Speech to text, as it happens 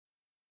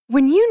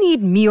When you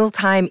need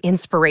mealtime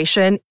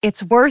inspiration,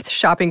 it's worth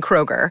shopping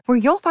Kroger, where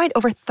you'll find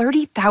over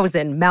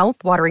 30,000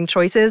 mouth-watering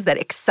choices that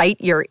excite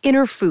your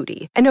inner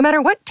foodie. And no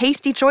matter what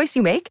tasty choice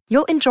you make,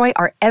 you'll enjoy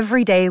our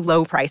everyday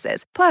low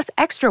prices, plus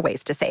extra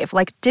ways to save,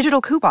 like digital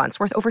coupons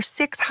worth over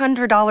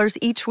 $600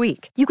 each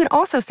week. You can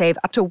also save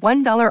up to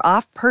 $1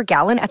 off per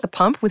gallon at the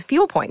pump with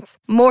fuel points.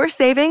 More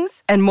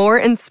savings and more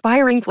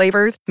inspiring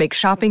flavors make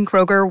shopping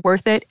Kroger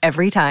worth it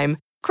every time.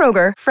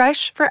 Kroger,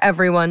 fresh for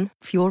everyone.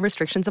 Fuel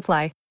restrictions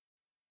apply.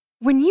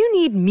 When you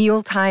need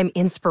mealtime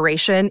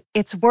inspiration,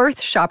 it's worth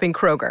shopping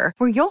Kroger,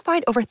 where you'll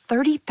find over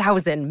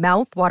 30,000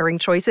 mouth-watering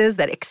choices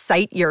that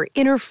excite your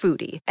inner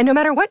foodie. And no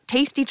matter what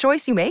tasty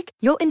choice you make,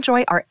 you'll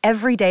enjoy our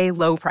everyday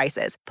low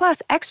prices,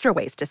 plus extra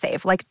ways to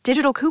save, like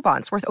digital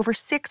coupons worth over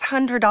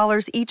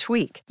 $600 each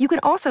week. You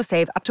can also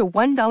save up to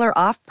 $1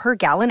 off per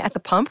gallon at the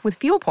pump with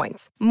fuel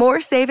points.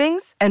 More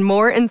savings and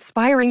more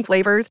inspiring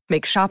flavors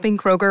make shopping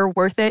Kroger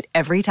worth it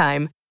every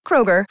time.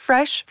 Kroger,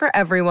 fresh for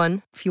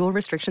everyone. Fuel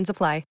restrictions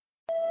apply.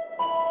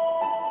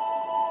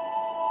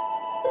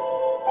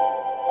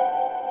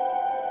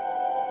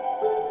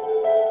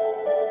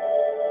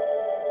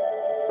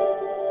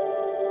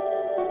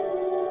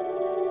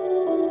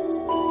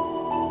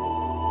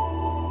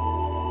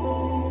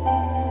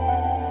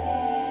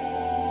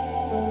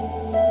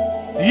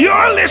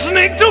 You're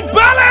listening to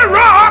Ballet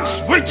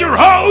Rocks with your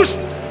host,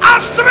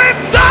 Astrid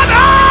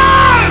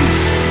Dannens!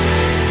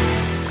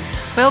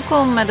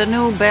 Welkom met de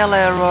new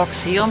Ballet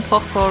Rocks here on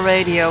Popcore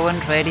Radio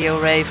and Radio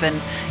Raven.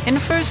 In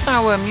the first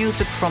hour,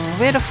 music from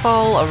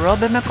Witherfall,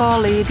 Robin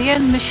McAuley, The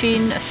End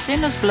Machine,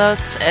 Sinner's Blood,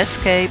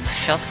 Escape,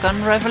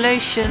 Shotgun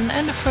Revelation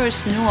and the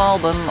first new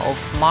album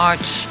of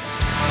March.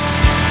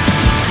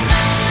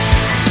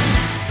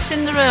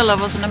 Cinderella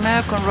was an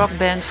American rock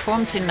band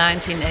formed in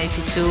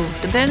 1982.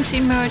 The band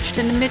emerged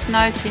in the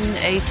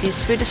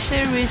mid-1980s with a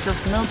series of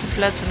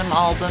multi-platinum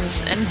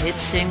albums and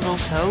hit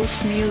singles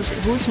whose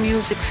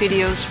music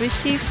videos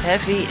received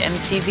heavy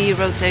MTV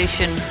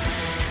rotation.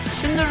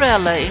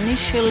 Cinderella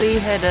initially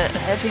had a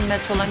heavy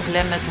metal and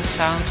glam metal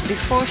sound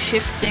before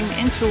shifting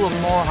into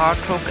a more hard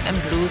rock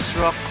and blues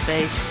rock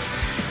based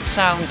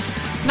sound.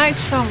 Night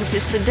Songs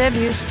is the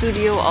debut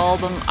studio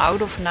album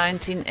out of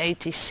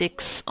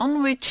 1986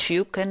 on which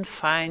you can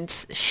find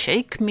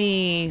Shake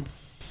Me.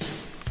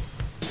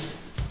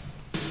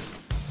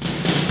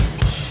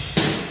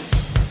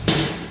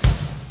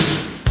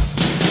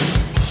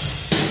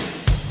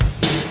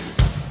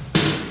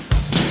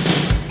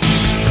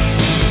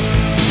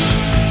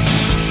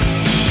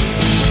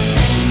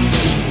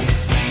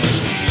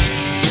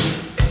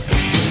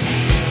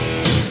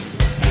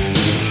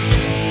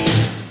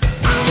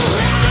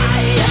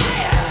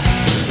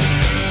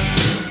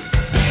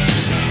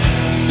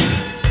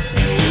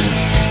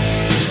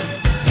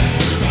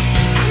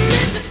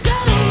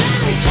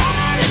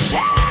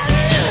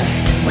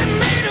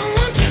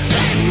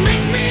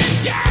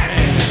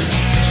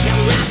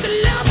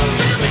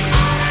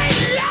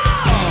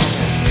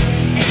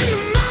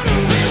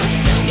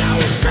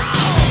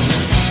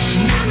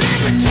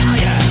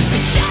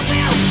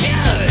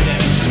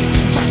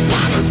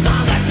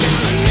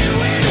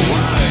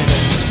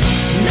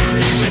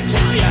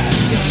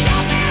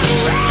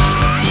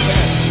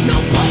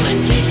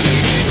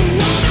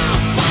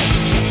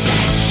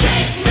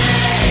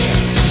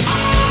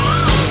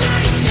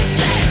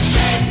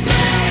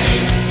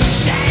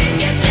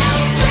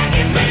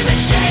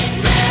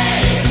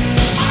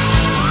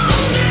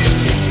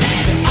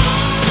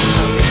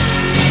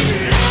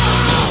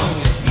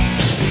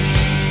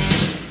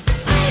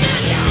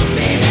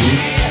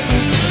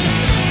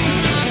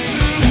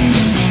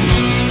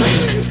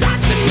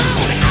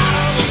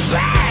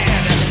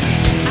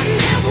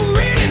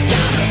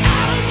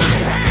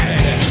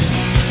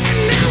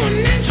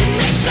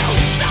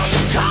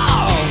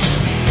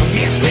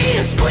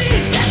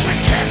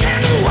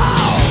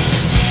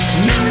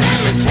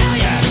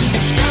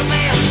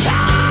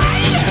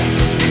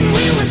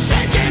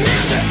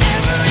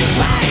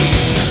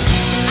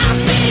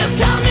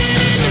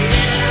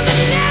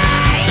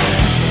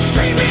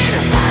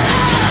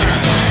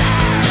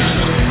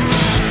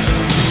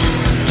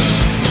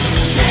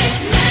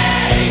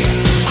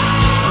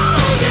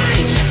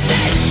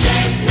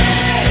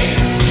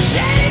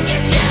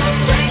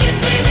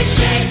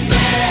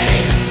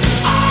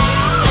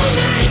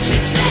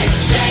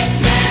 Shake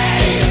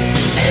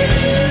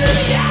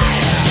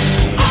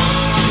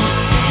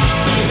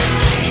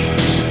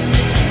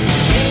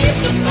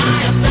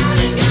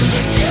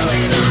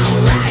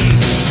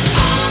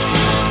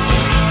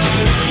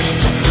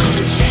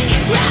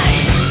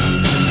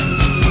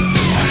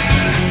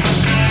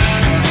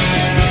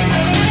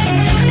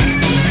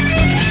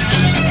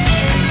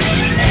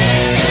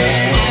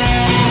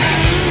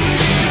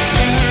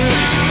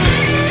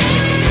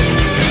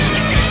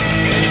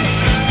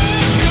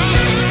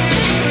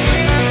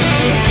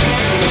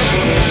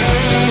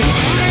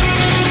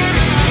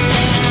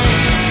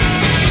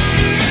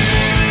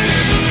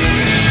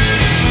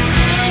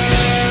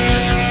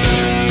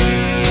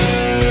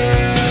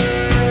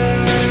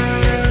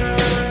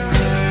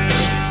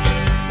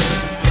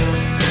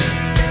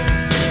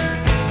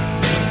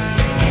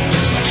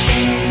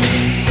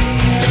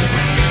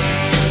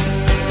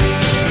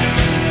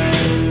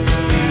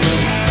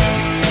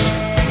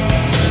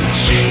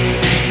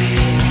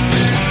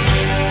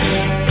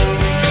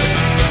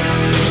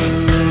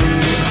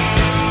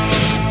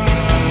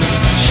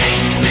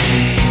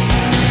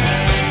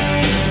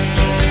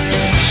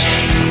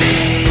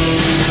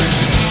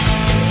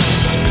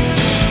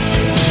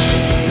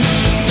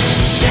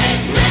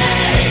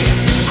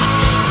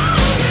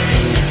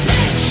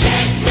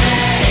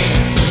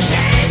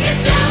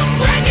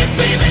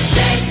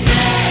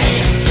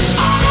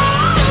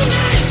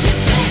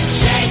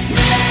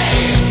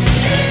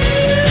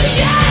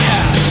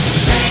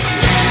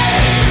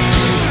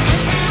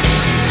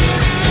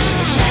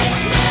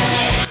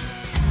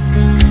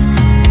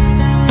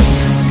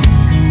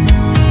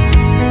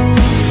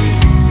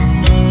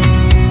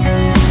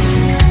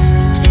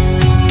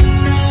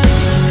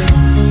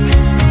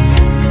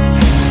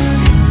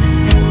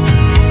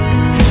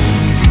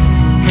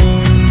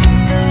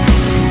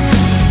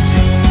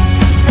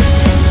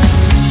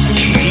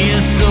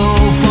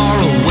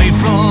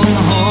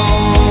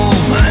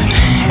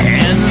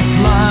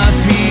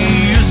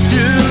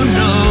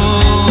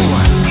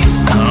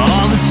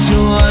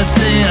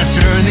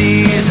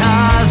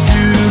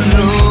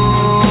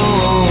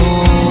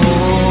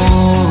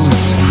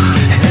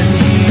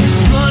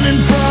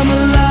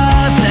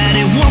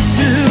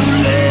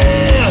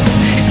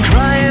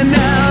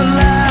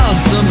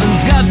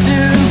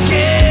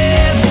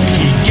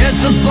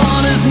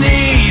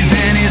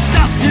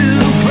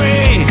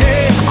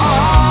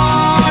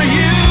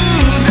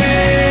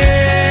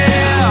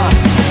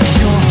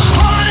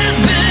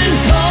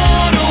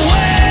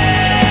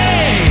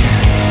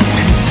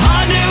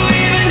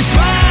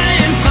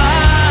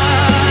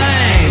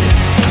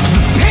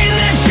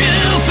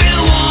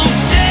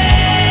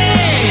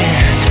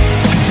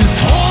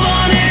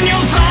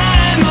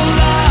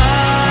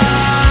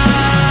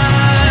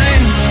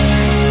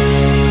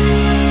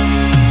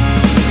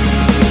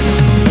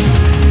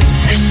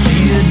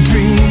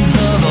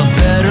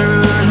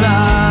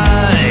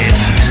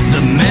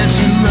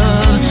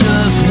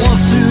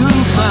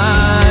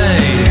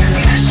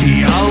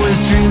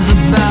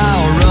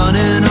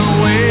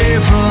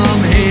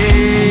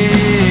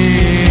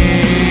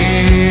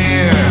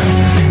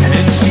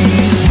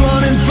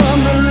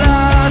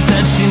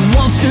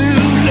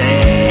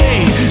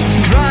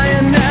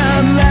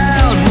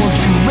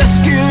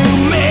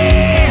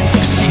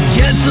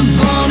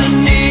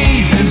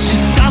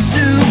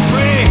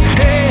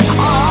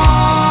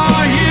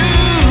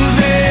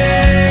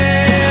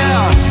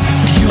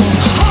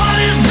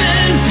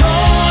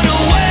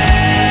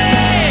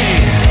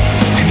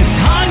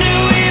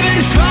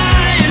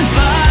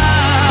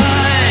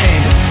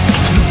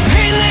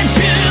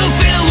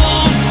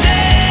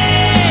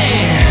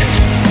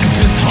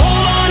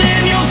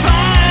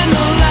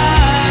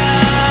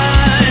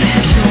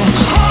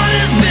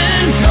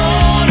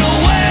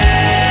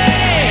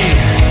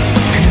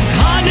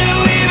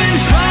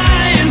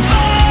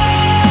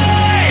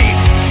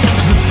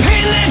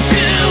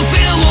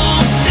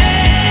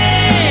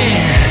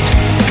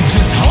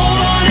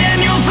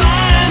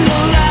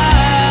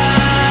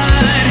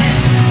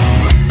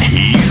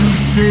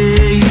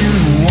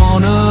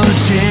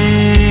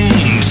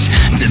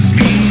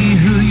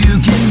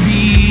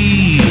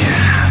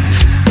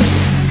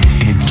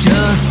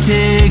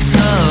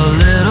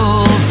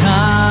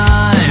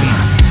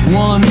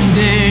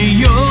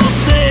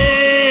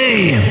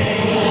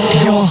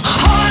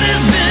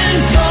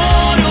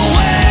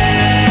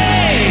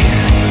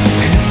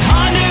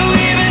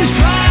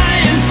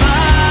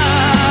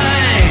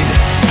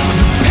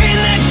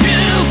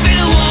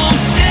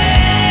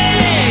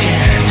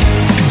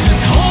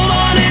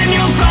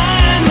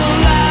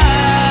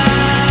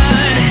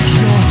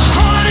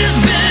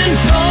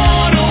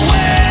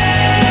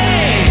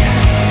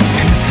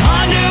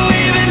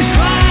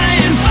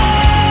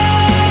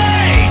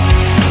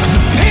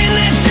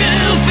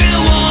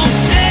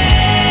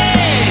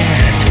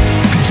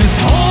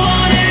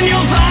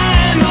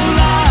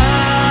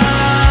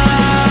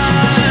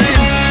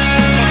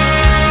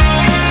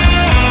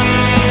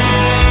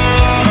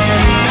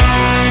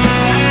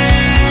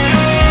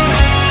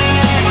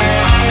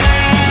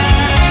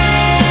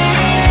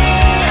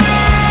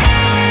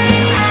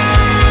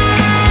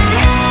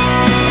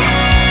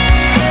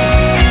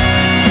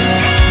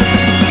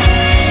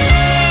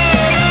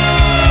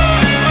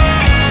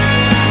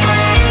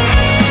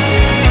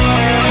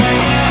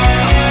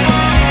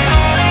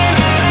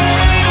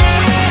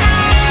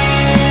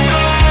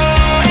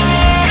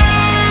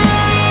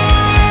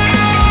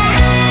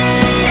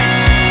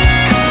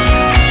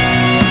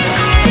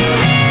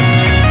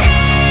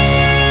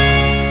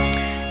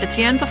At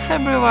the end of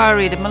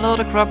February, the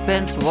melodic rock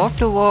band Walk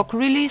the Walk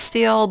released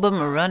the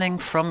album Running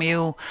From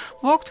You.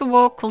 Walk the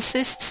Walk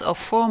consists of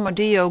former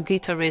Dio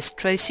guitarist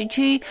Tracy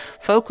G,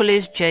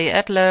 vocalist Jay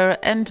Adler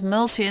and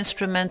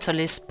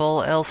multi-instrumentalist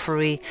Paul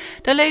Elfery.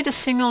 The latest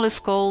single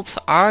is called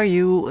Are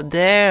You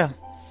There?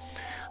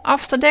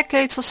 After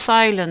decades of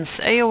silence,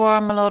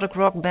 AOR melodic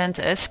rock band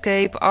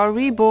Escape are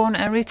reborn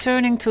and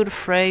returning to the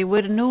fray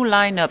with a new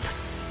lineup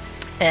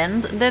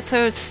and their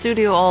third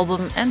studio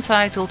album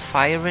entitled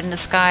Fire in the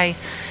Sky.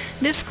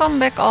 This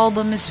comeback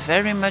album is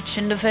very much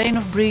in the vein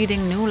of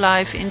breathing new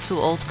life into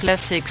old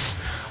classics.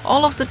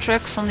 All of the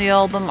tracks on the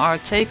album are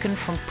taken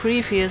from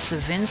previous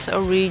Vince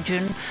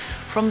O'Regan,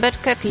 from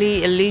Bad Cat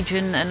Lee,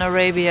 Legion and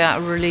Arabia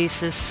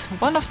releases.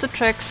 One of the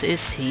tracks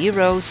is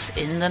Heroes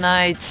in the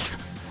Night.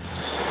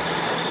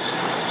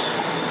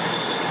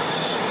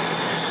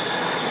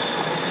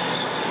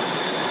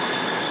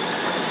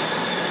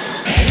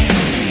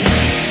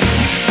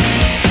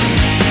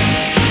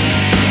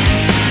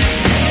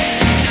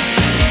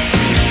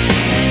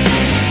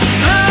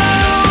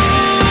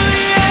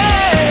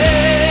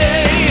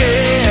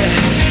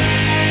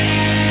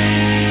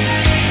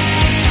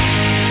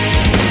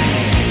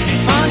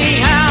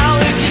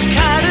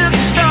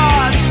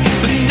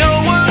 But no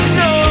one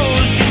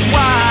knows just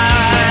why.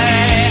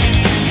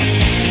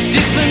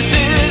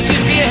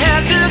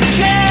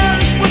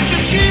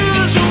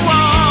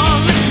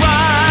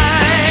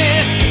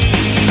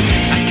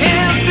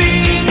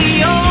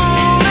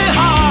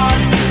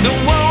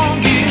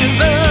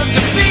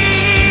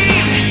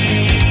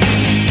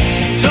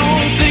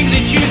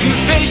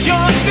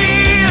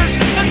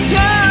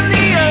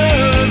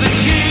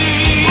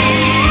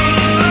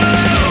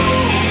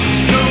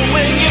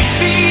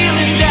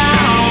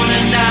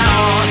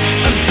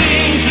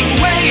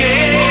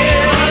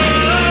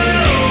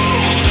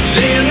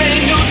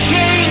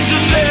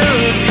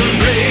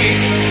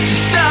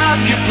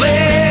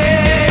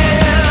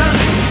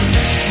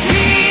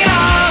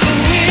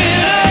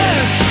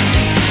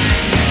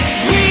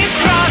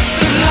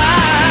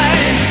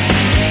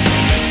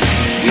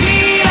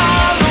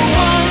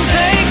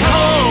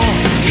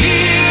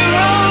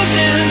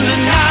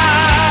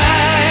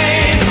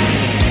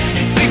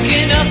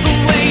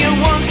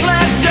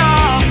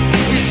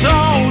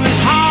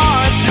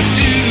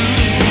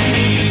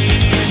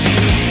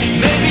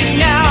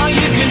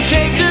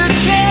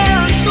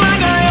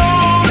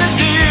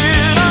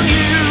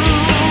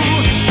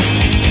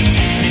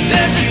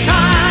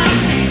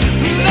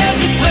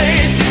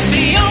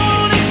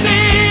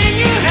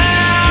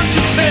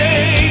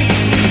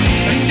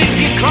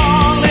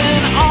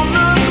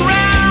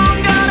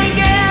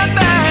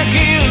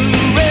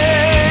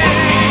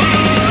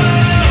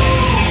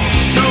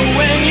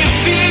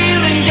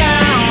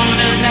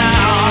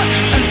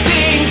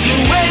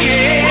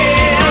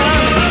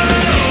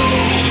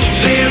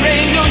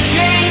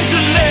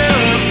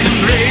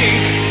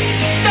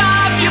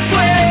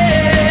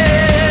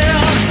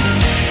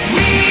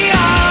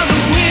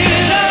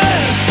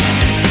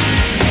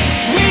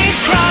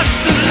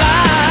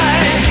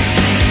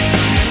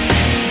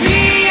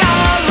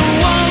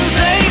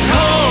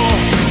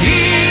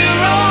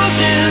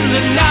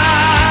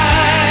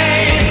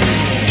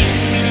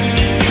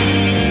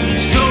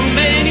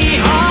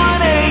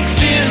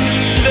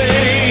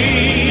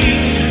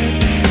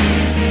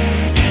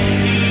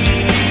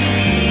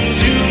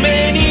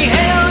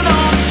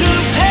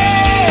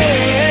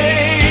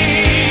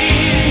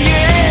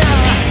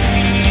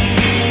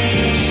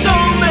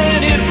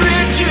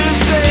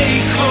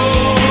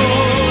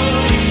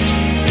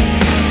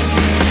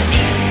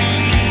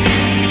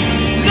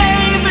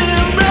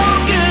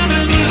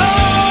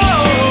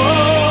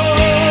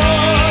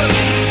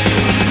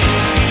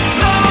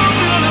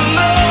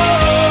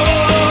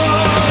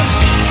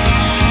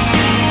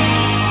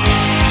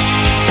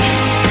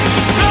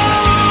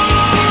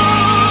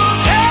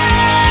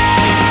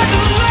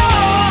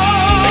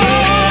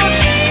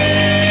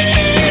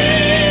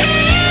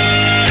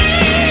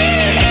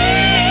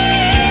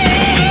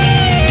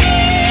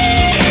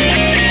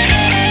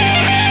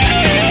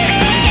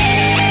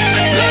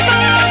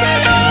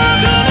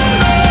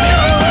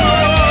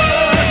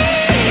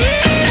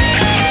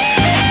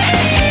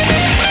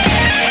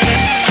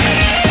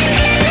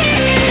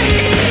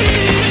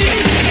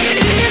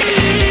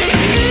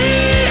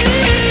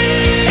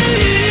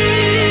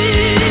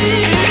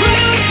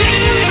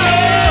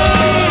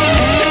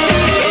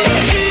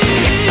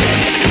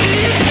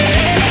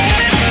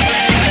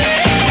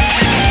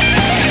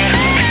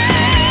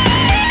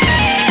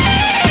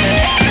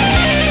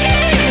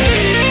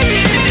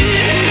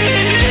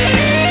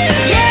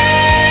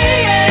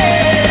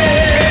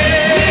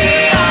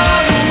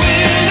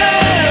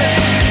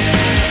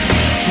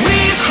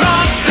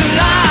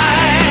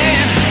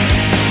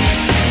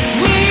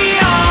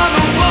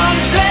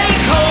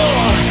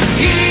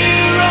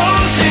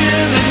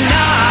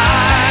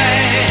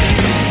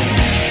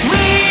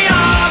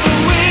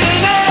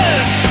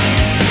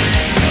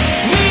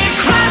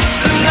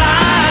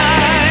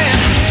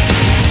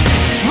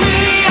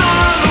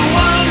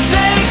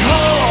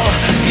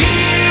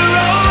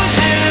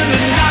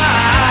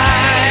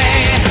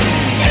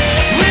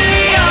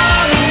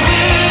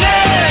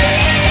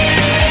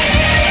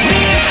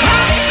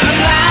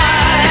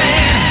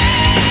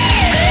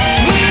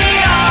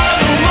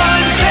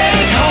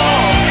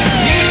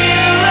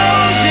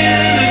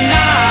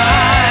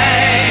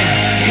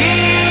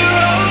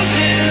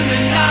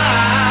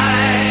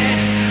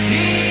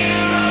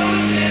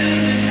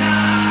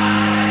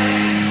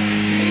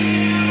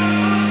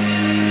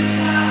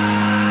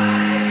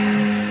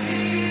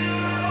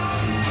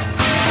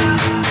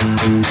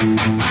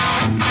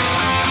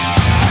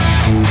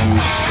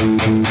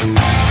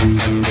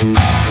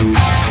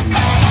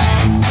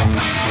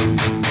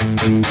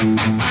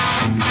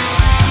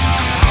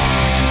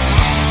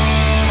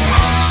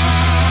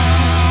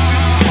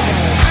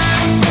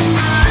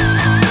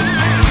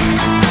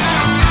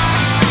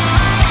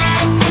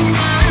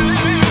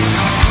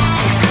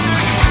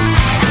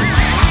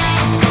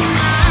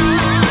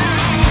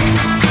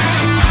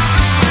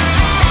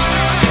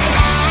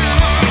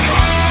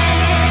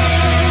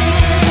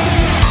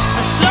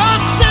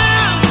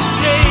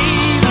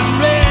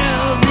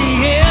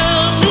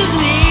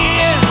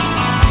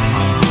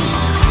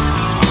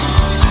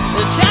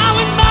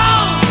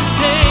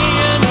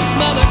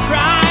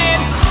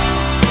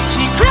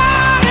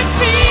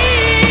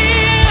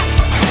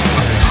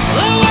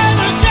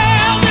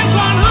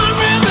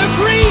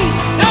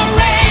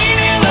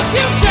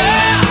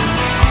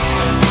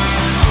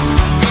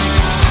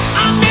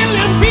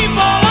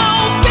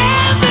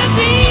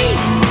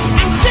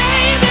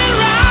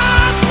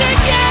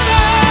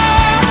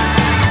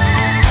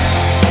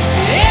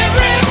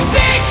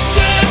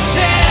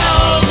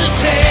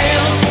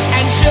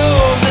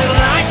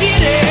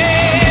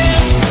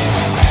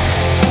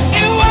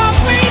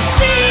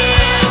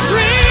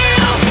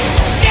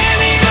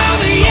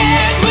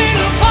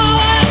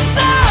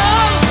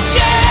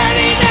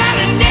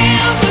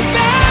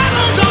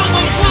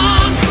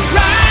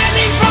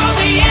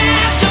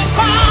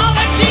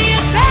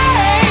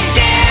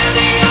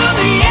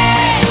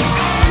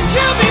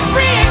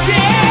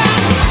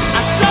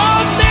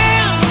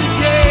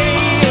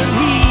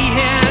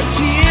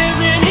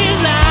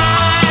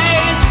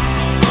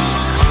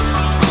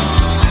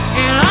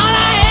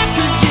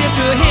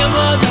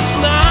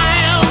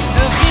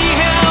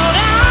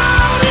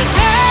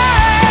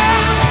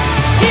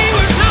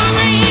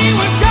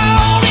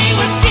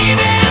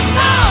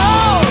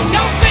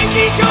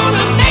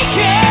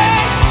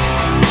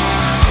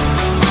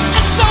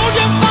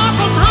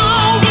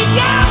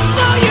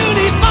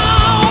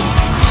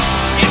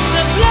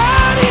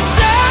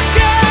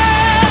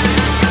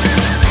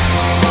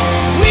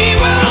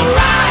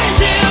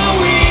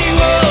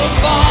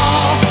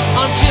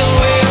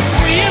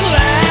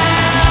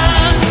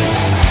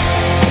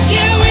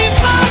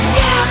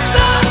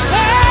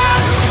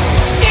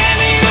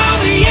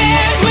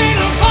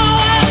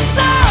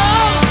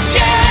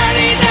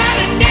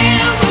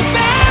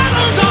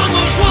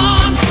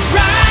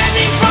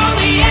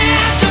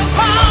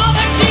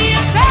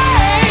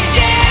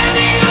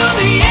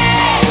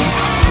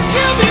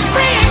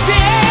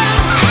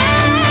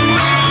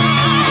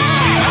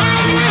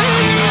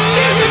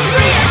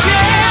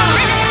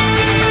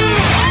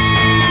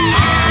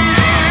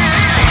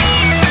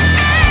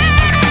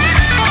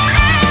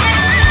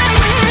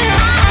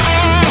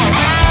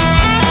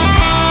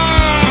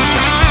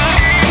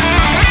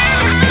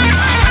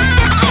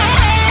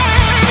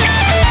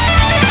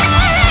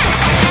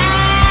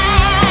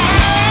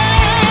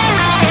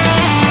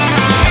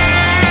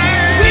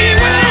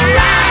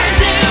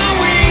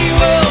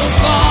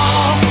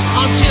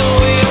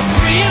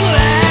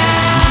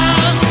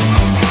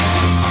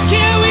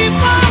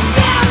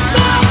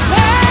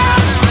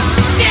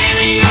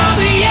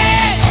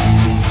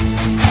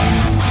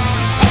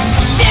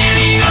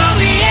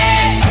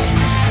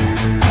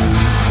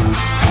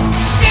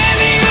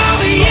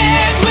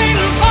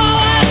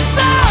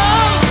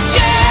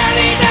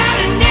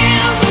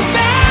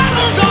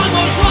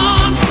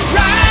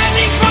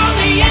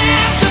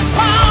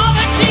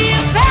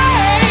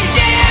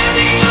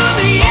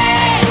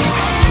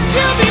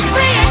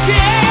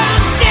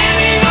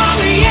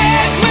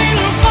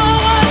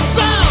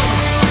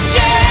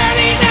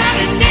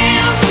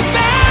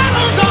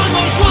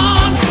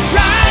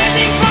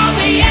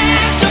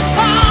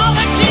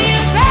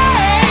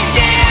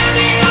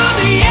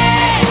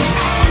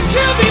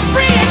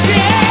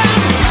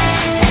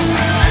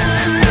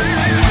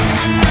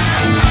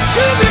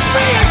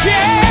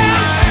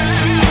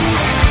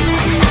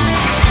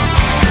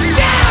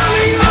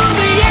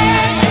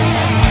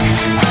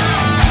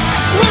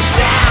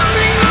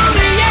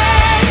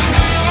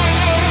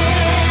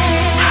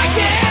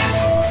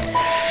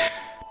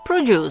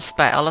 Produced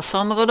by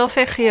Alessandro Del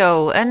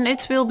Vecchio, and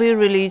it will be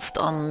released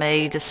on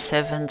May the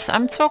 7th.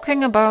 I'm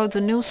talking about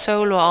the new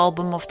solo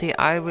album of the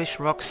Irish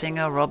rock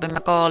singer Robin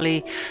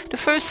McAuley. The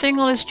first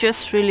single is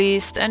just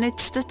released and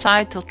it's the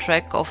title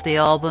track of the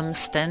album,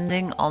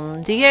 Standing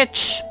on the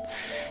Edge.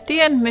 The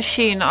End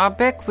Machine are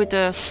back with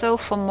their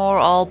Sophomore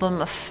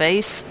album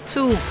Phase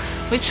 2,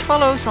 which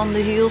follows on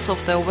the heels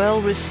of their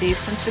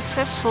well-received and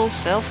successful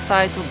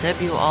self-titled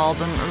debut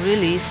album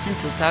released in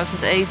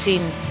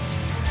 2018.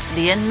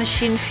 The End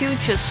Machine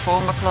features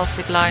former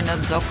classic lineup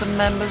Dokken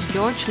members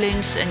George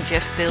Lynch and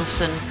Jeff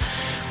Pilson,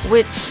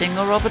 with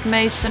singer Robert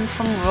Mason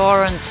from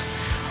Warrant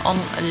on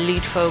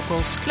lead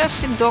vocals.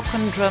 Classic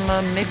Dokken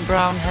drummer Mick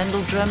Brown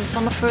handled drums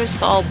on the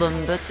first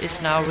album but is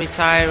now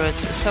retired,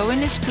 so in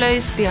his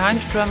place behind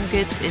the drum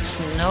kit it's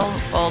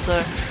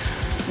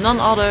none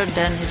other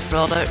than his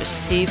brother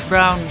Steve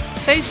Brown.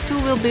 Phase 2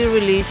 will be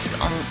released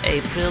on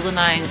April the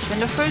 9th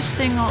and the first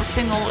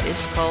single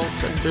is called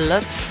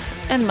Blood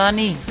and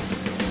Money.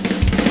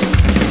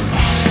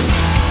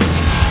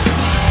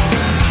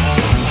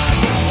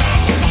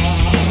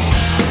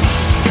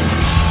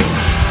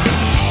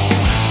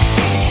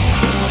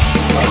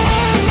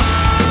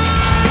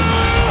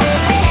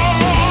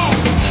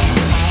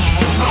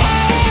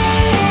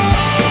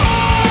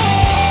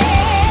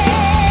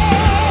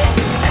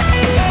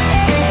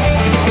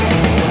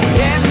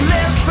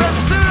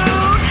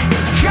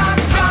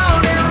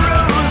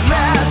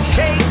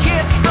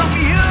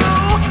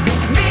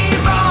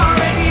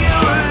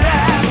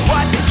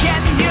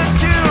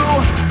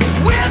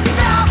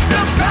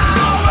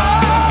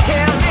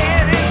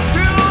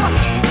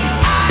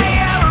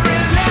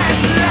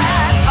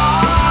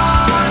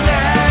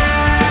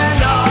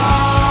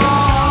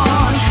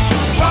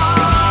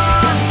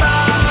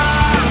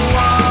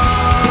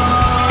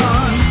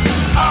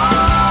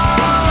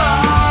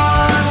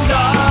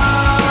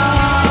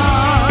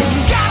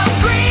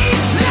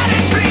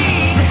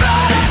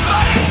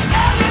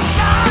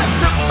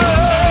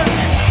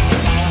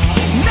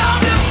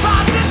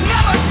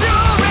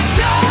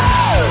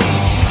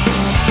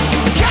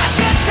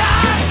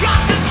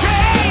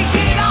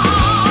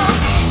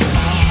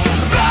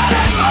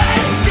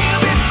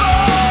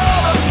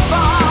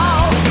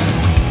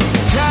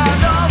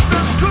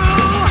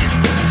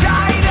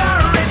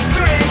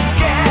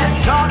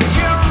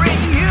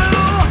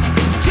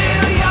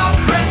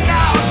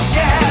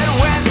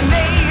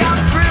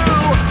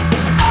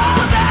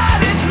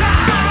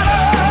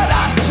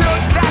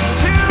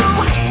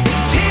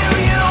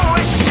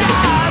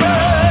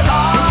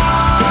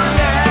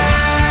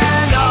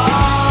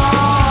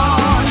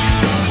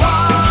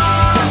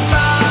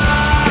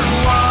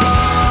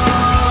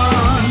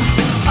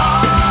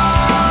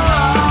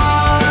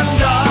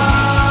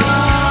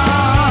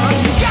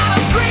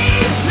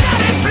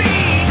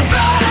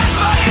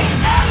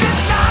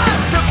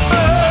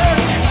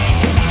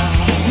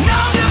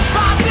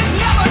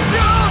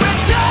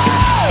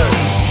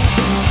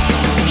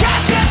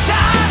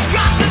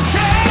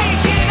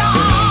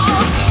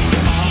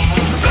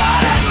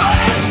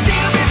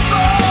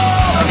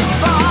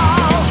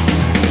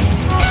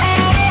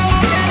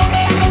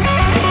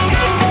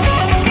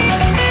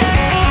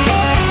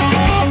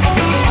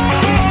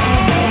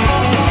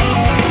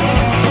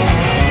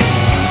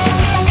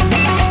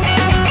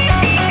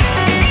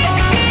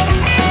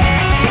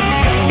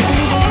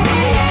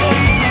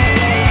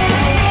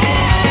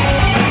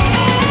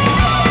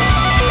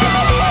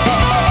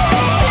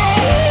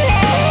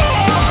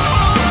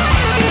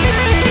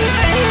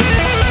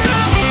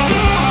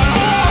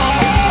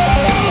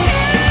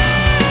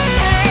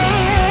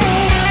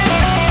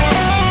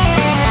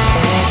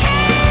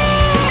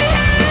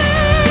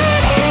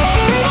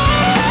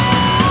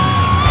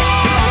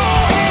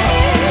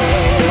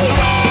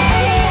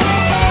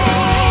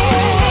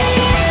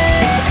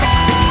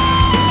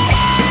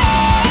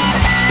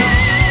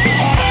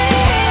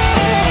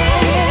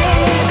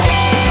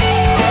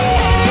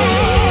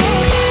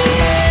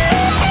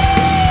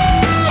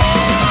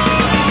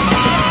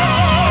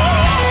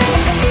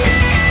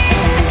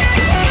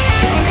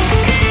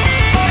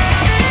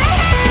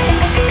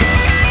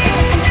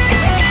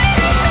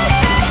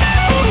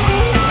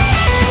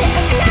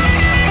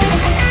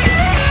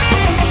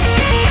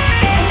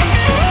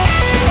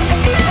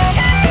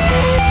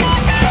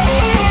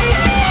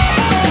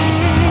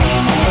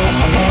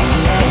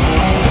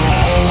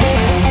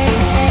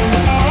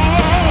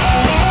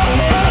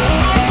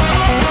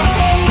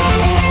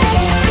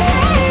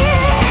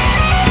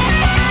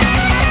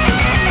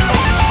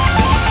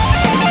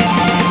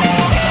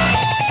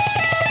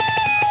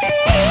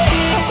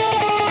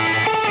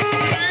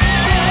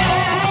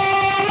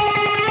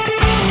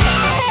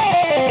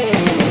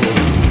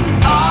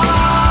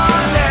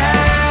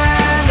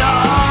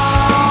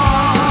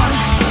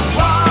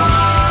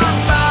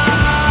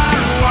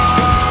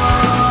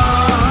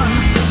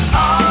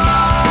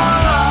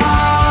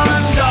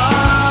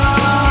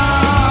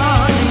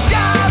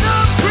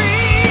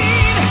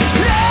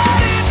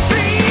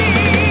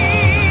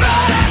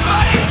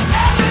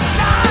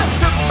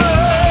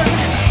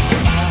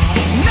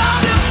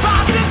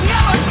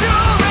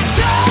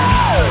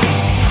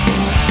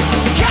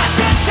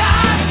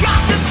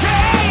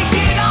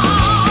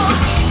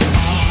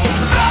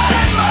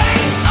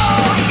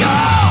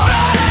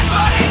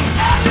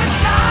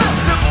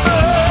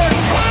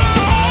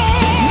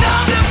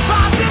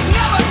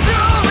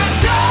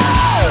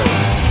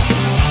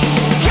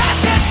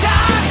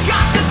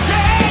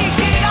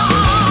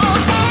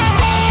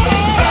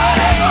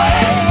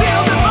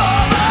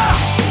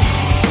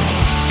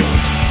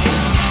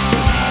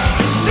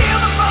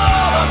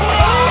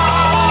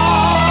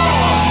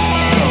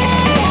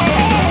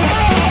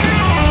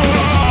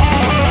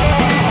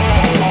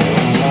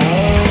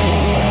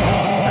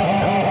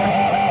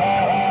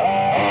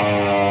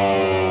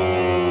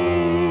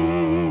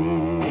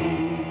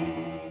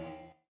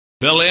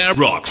 Bel Air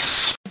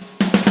Rocks.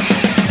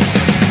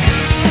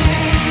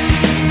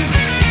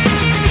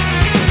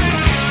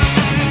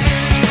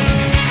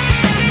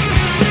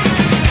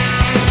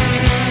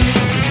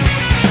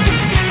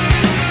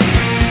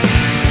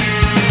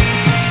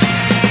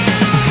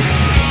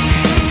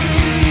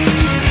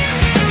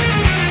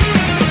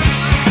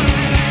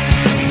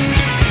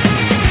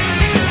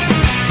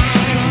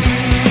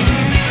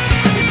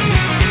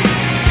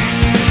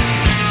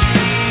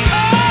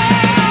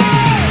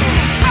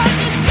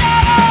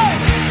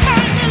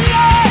 Shadow,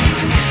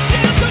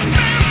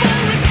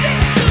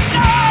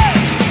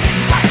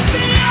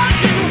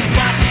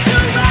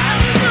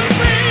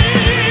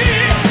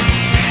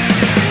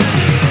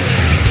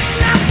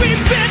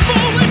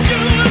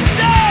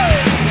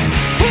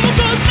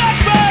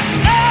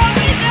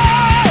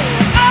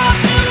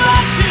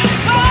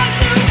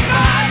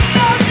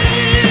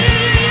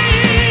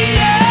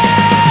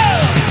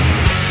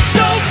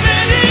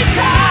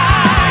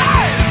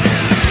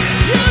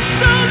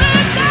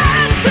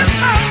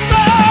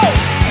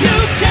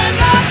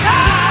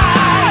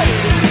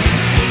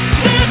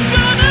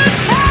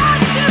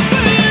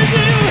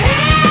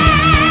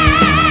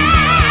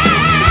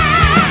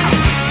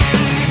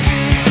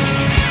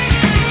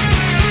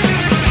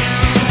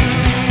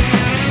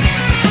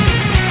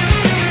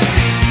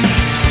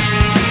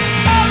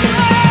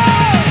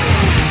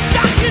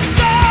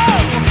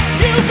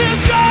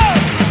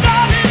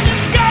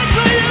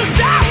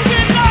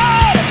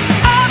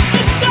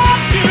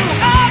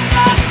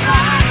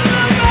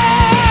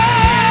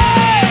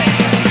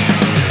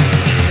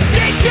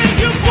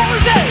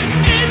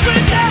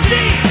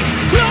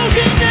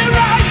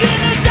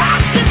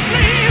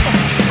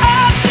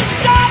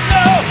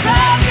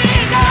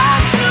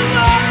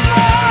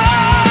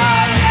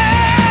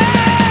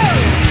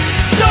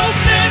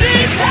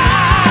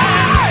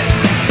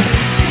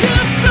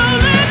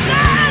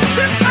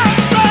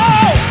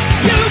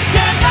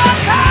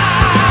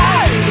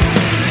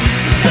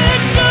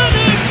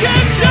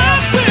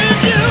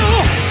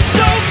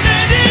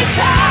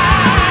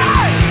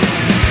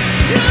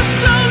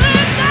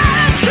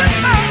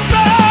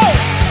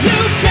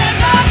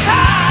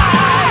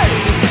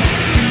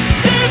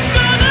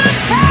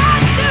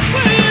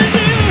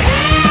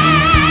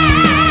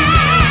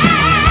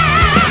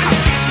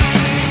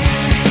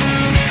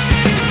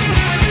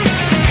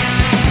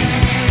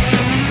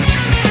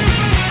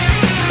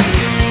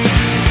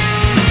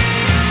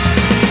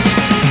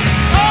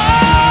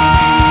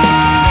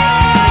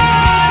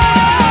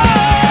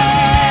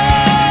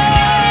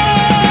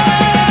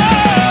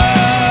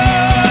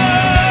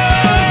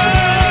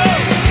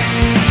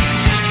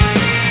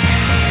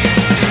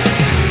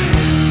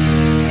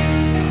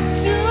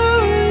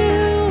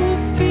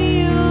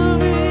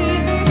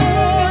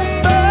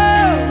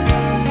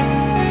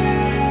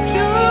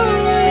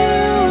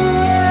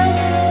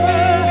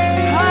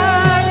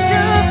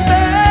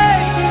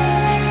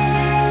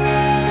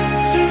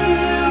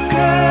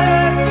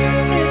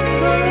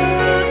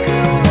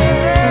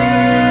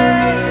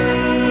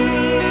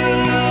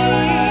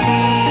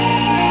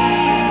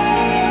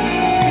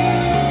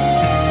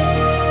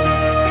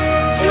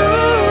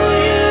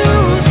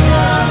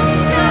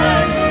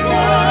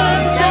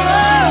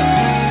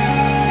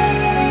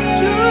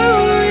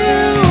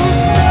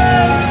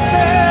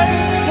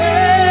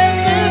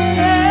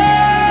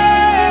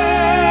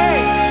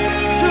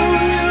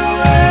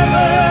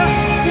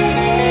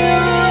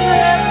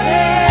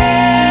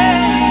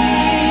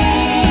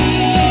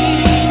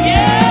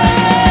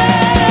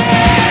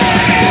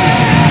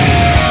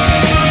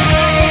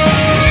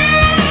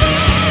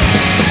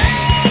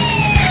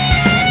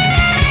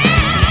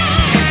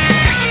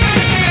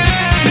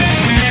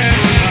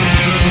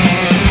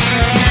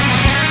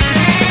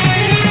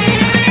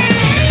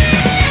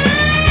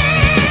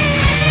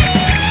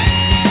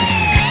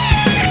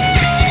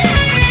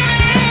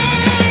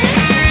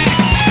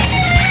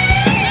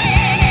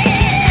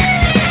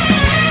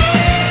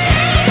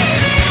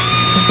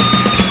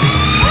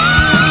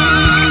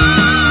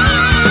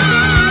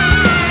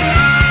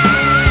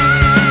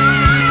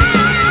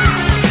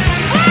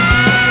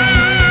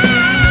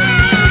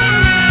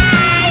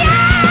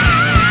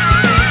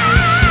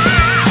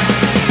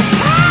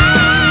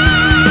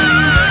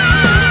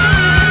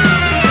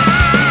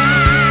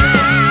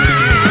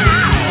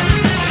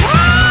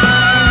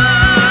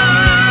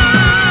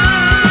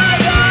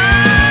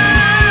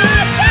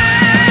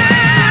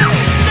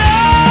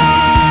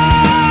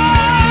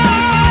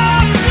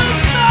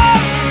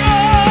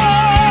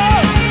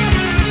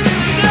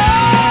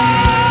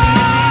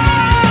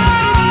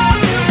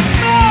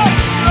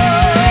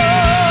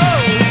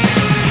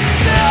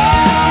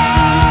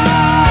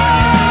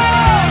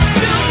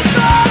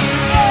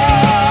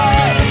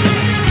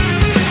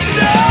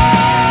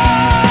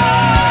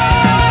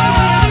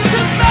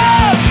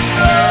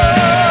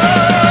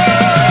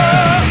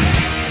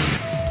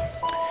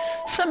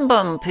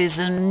 Thump is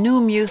a new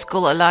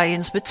musical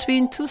alliance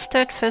between two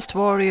steadfast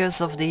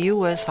warriors of the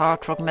US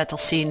hard rock metal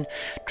scene,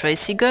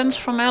 Tracy Guns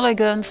from LA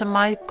Guns and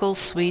Michael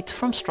Sweet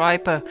from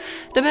Stryper.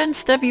 The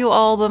band's debut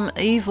album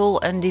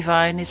Evil and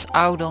Divine is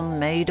out on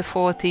May the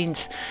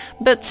 14th,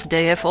 but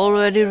they have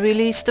already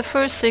released the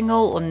first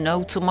single on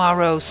No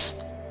Tomorrows.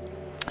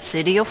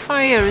 City of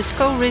Fire is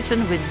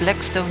co-written with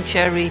Blackstone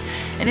Cherry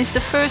and is the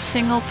first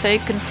single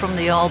taken from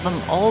the album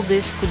All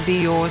This Could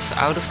Be Yours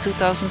out of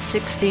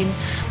 2016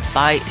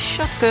 by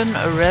Shotgun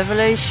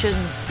Revolution.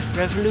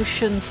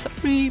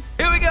 Sorry.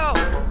 Here we go!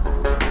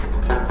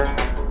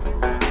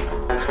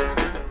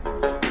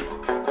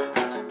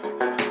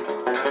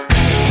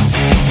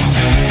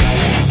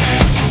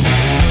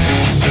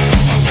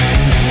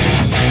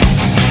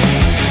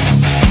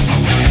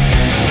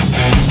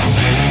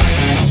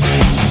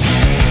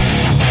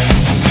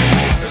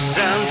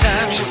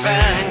 Sometimes you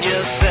find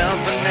yourself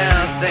and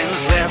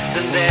nothing's left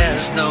and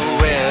there's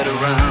nowhere to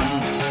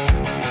run.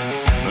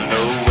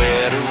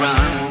 Nowhere to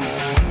run.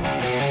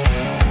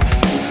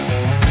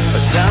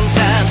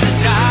 Sometimes it's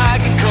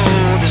dark and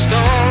cold, the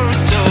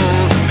story's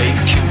told to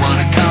make you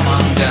wanna come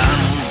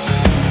undone.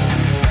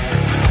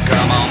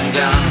 Come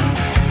undone.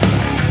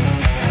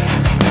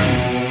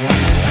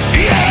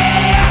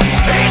 Yeah,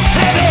 it's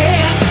heavy.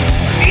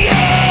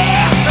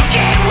 Yeah,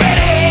 get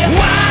ready.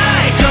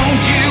 Why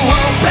don't you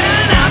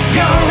open up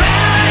your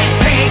eyes?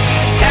 Take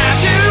time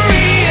to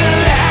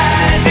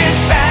realize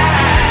it's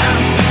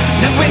fine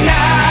that we're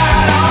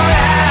not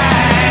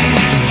alright.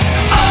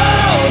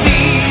 All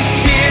these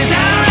tears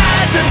our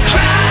eyes have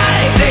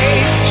cried,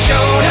 they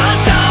showed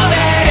us all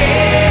that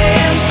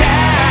in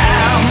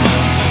time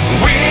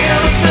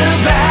we'll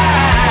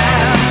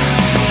survive.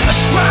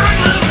 Spark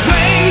the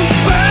flame,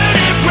 burn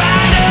it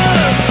bright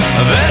up,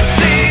 the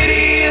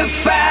city of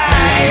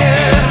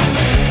fire.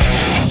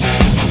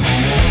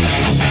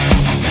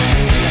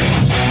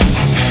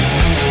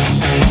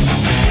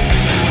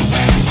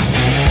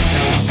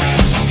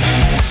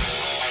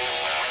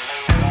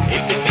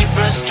 It can be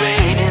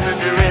frustrating,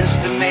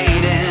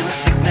 underestimating a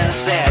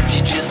sickness that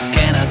you just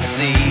cannot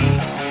see.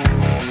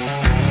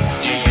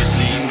 Do you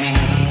see me?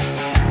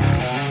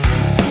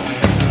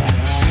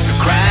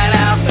 Crying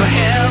out for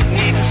help,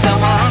 needing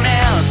someone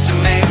else to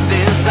make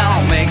this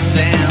all make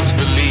sense.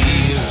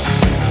 Believe.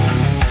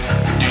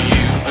 Do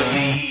you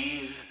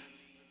believe?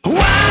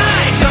 Why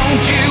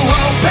don't you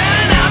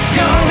open up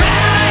your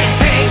eyes?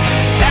 Take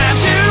time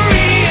to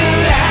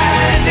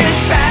realize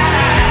it's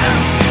fine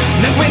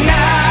that we're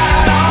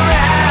not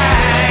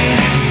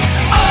alright.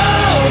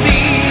 All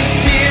these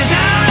tears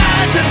our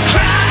eyes have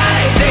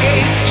cried, they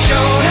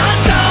showed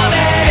us all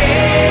that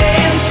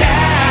in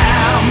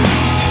time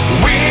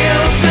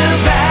we'll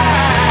survive.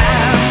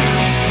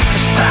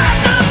 Spark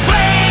the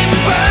flame,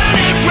 burn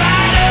it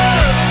bright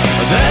up,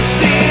 the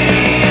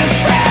city of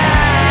fire.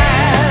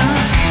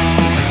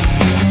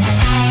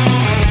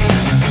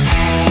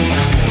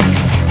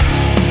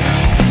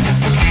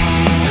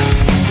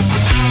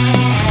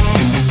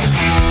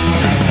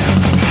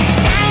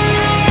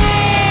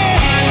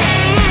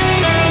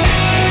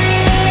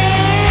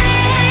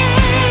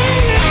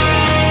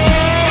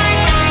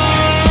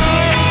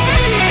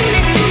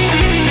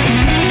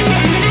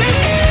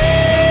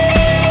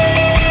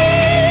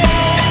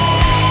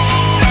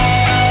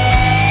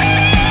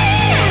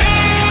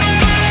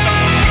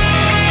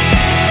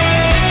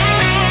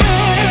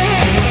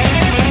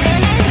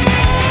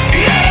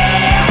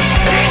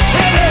 It's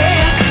heavy.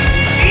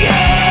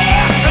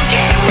 Yeah,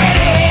 get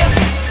ready.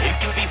 It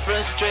can be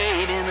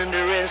frustrating,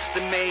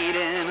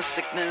 underestimating a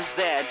sickness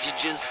that you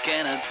just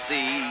cannot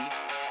see.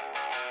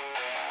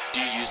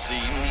 Do you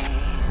see me?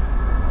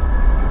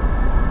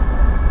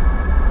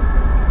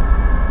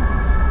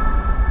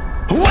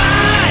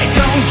 Why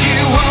don't you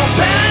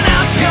open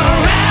up your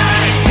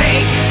eyes?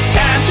 Take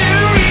time to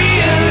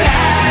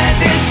realize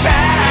it's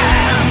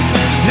fine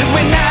that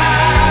we're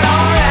not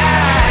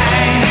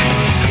alright.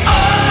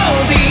 All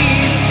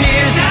these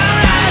tears our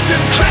eyes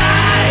have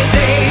cried,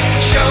 they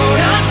showed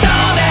us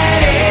all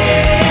that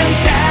in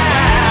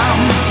time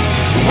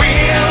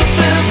we'll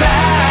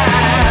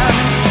survive.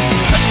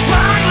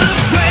 Spark the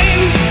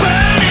flame,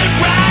 burn it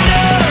bright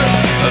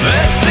up,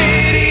 the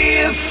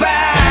city of fire.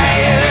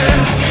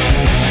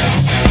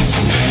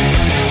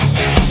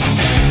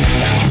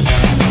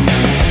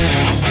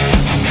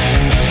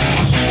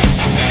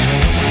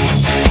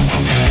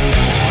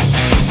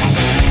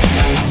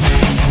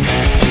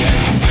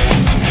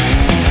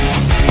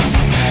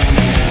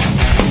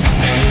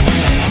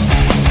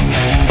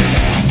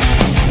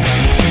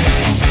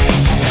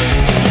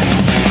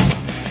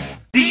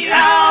 The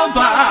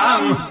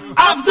album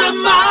of the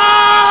month!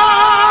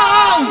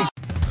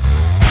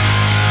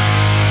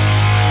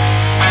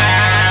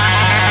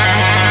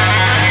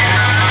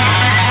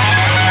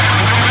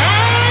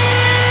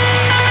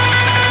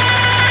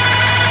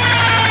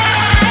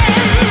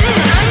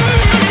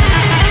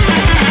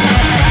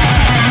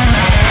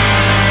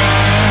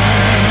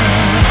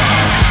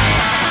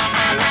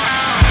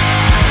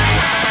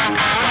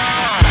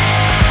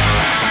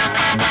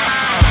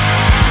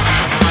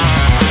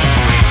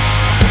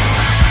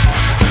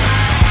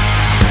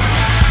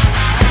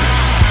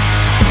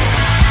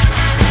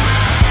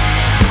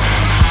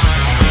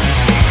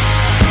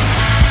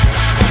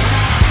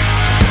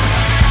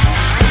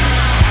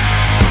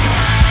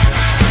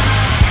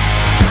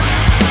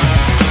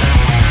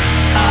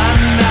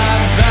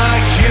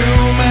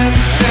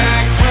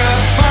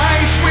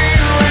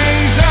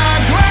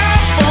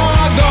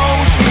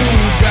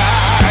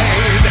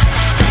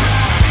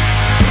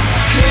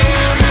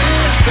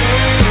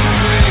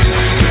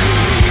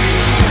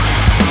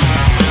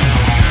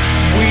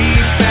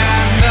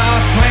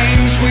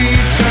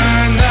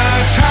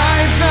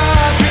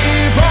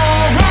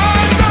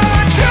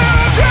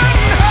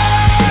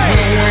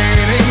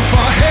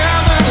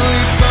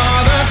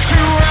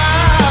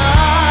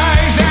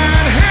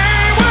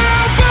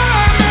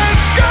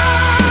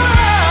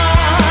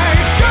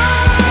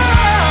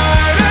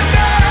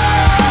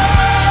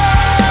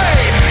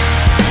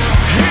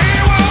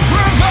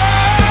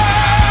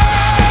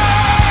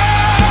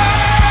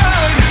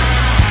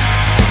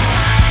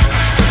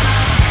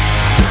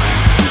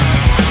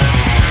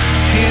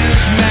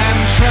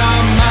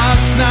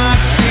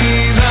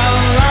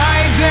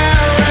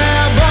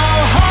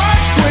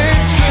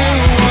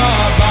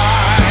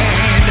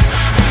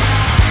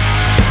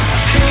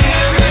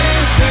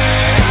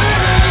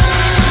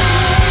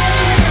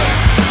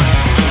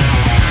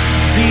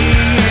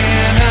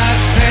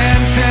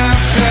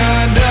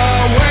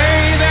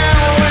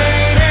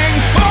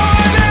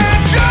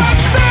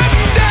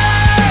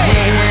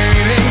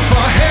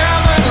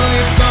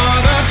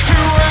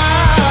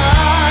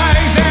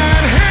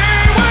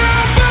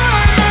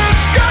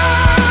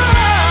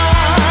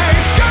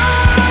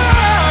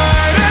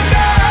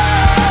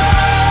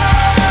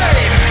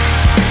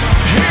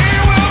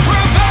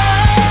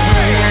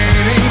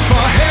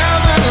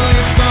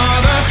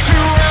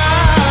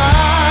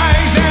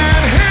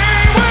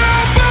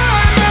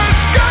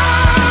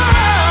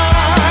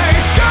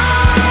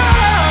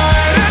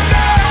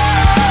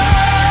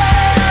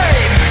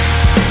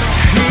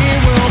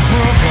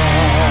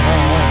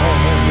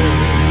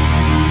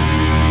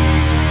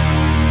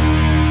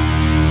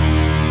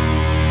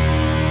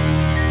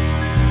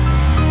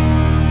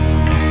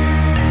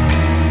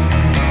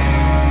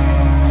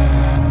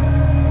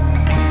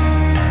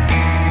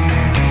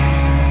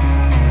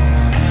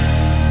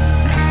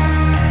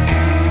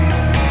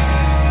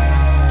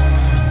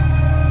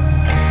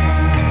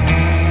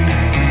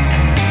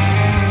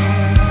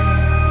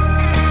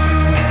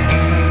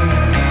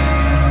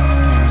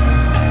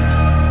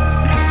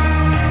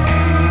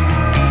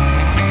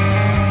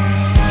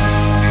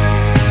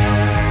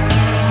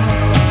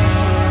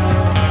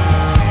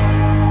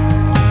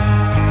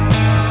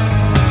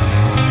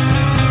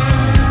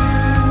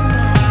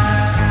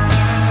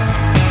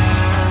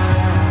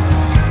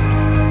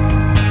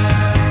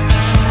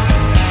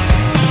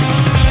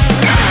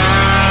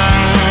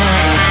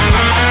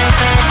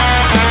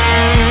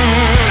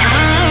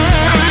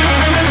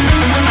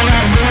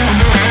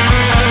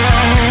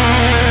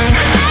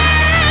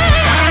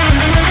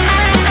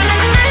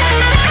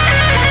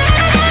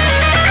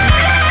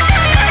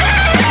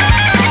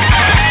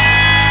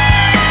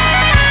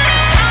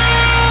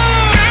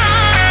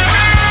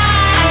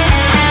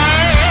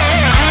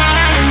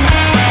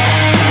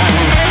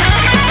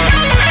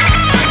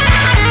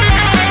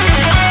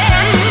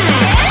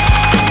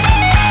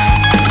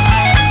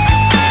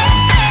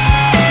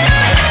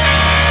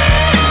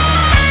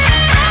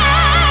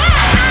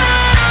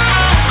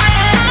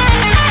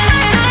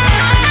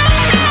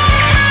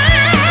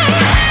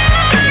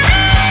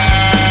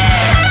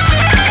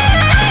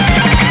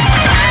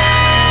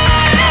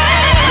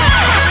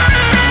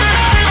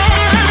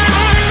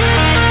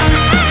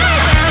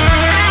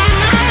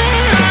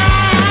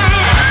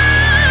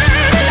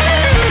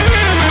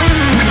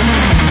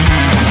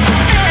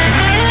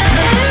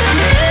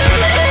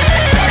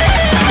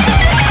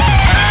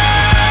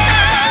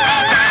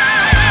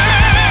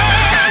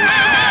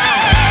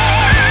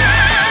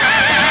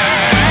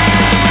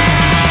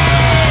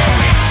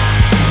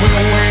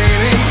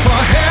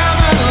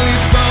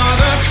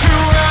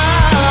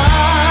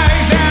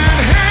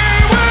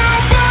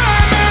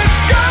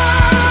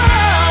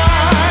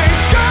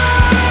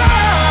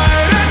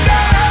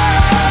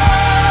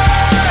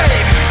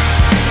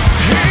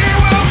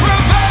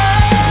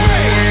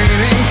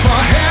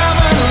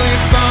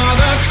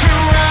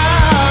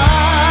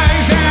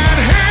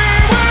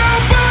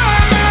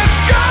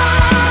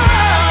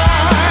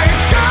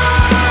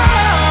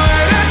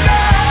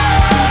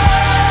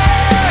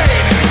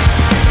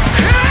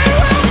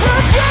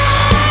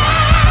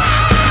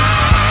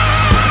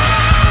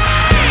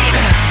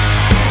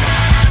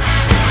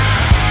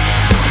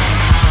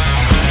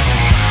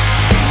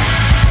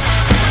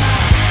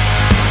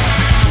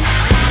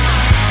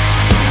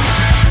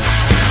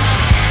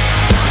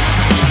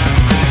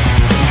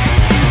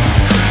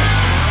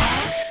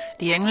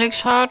 The English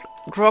hard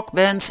rock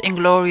band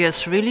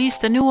Inglorious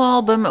released a new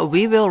album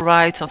We Will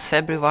Ride on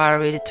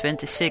February the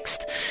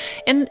 26th.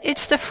 And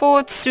it's the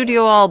fourth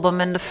studio album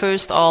and the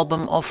first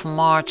album of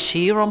March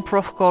here on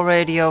Proco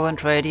Radio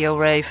and Radio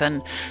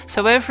Raven.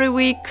 So every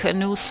week a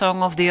new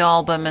song of the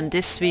album, and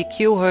this week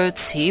you heard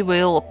He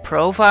Will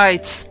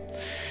Provide.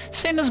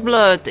 Sinner's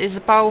Blood is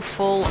a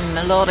powerful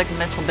melodic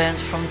metal band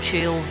from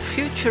Chile,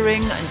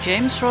 featuring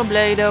James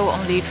Robledo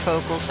on lead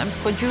vocals and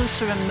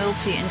producer and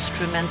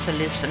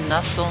multi-instrumentalist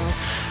Nasson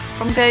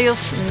from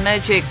Chaos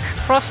Magic,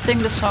 crafting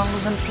the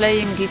songs and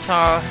playing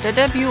guitar. The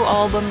debut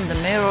album, The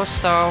Mirror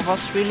Star,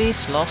 was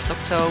released last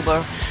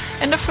October,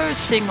 and the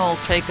first single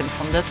taken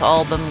from that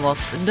album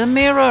was The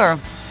Mirror.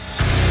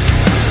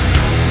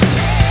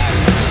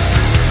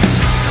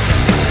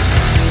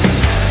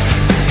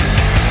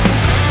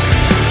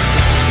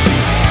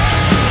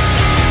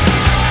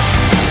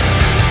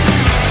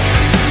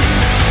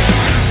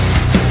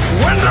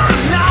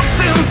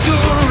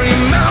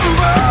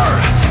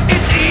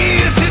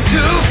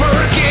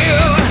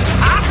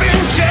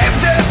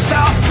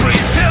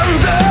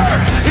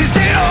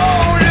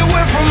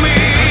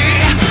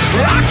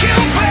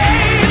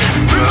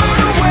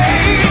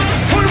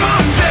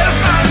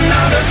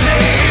 Another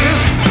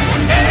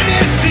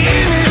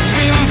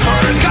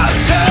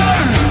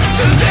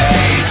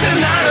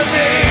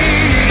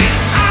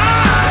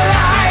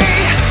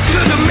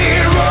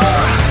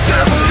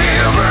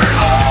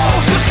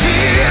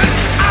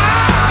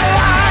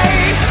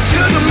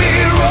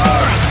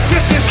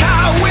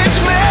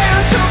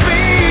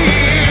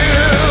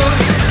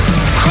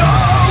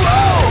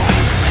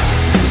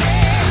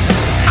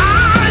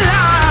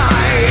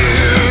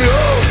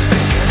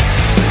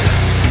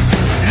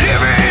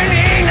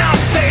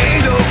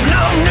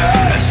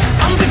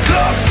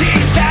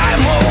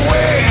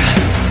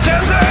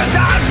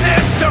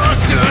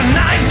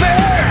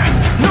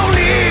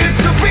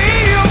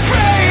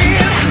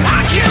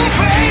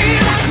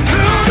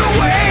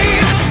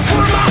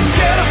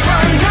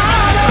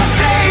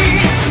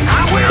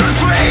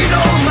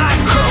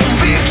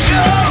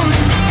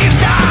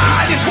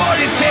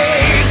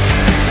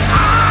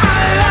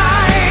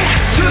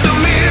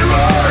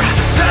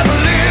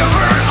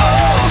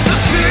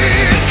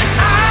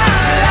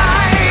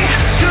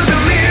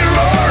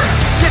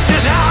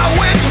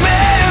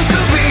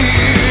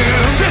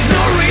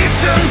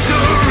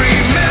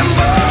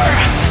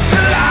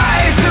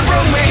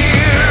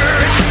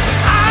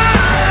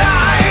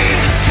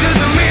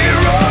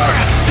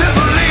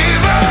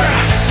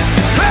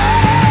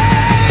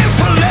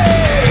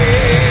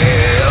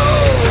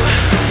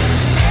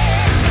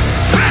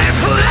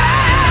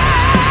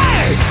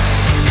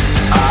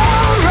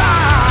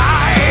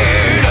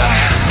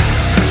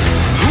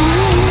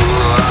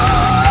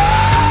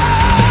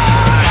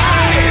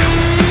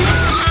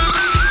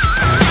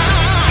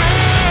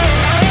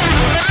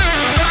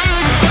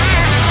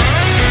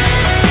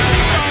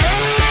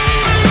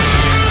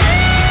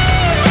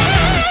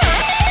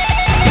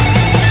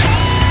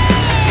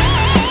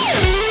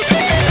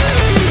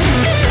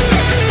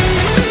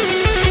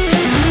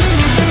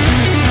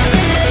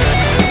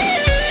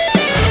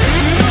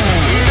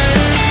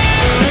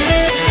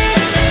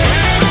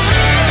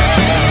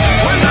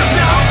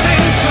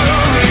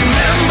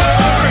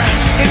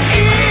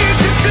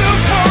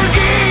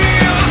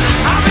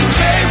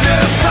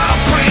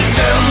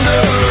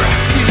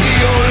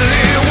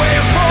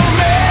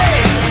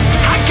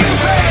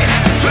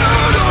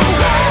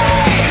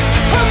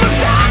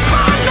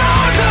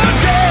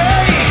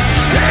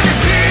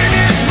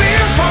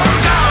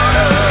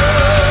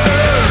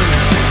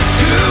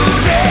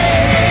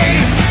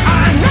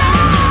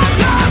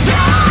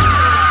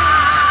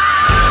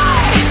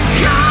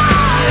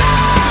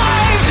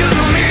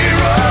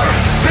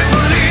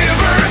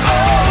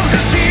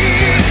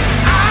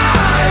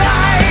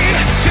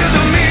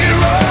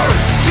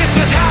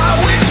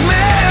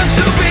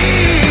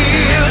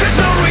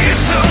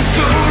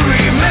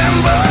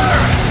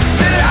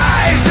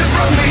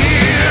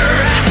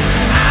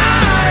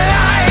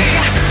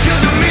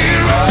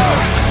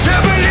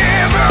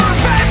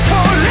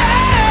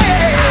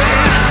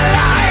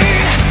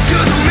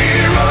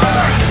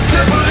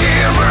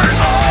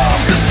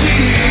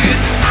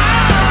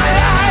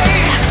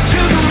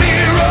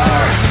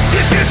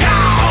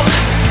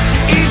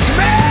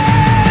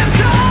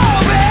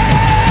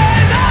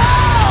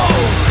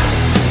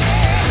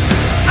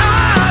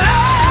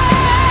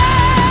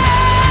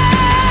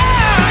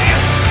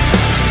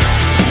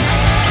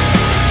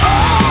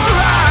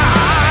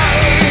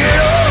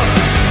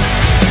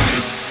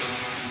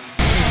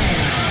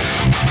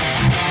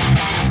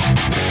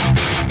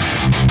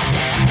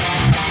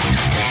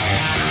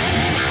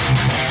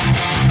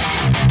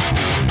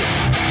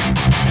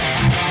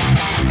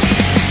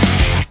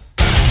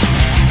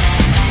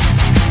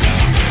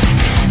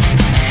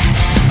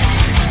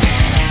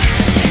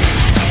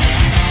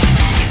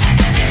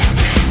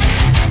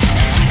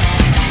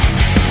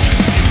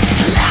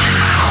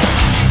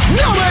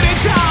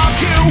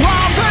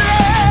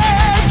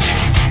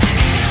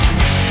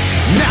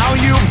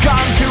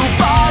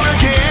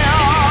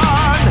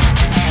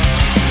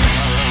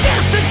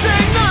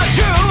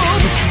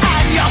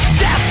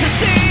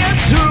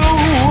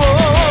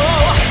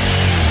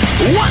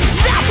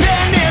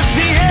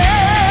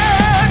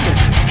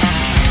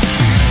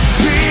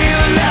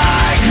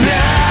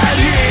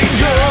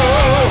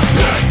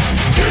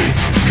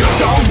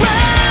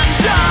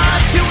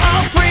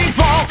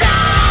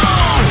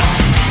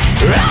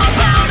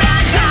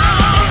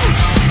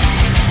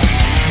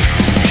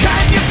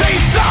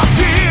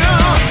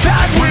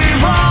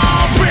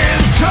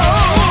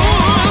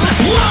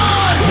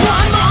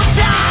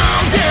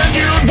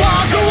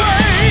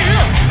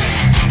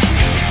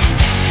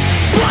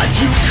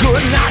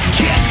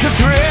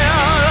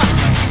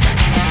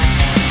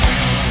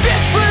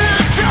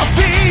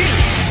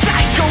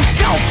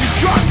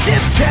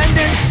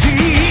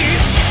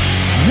tendencies.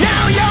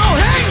 Now you're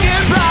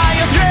hanging by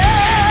a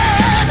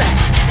thread.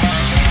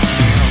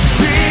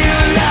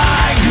 Feel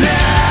like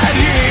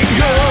letting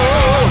go.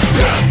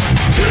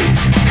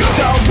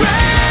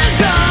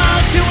 Surrender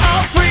to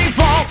a free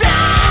fall.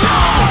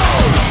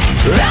 Down,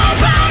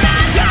 bound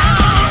and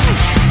down.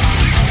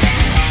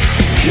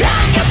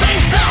 Can you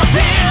face the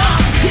fear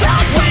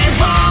that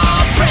we've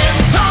all been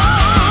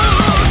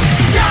told?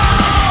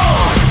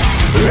 Down,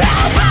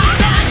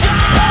 bound and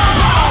down.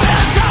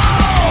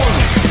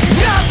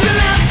 Nothing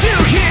left to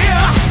hear.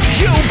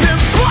 You've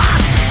been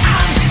bought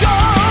and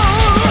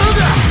sold.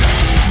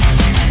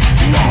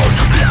 Walls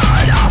of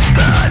blood are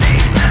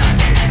burning.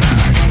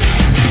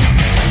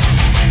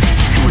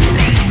 Too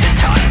late to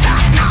turn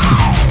back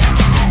now.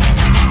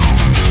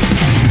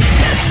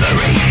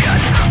 Desperation,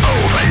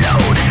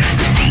 overload.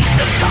 The seeds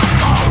of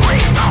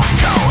suffering are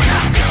sown.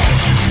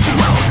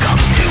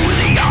 Welcome to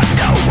the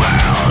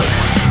underworld.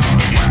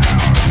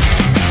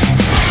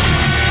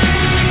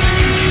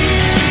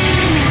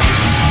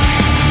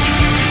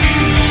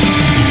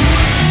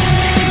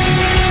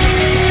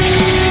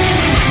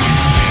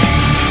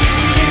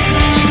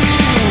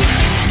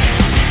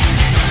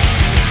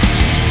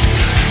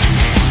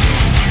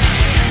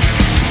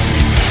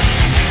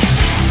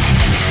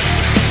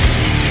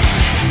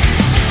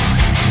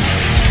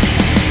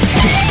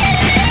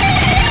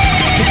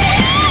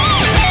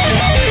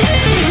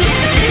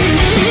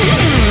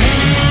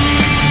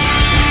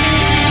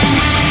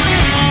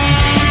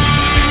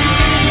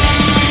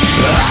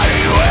 How do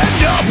you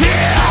end up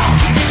here?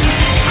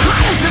 How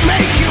does it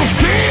make you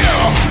feel?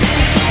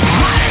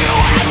 How do you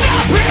end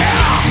up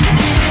here?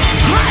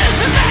 How does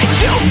it make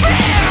you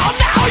feel?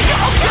 Now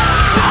you're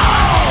down,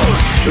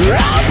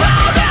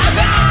 bound and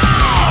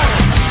down.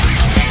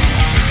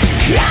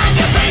 Can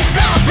you face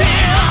the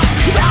fear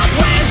that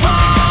we've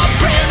all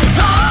been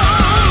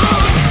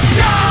told?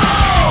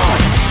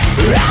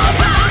 Down,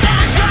 bound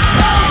and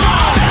down.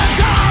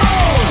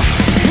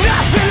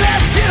 Nothing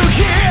left to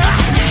hear.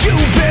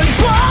 You've been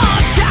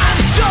bought and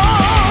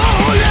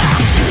sold.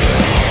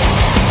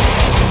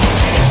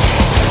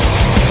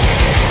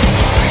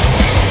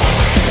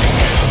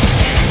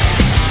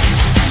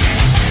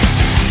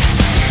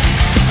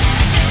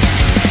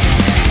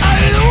 Are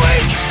you the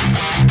weak?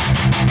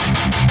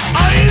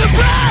 Are you the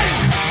brave?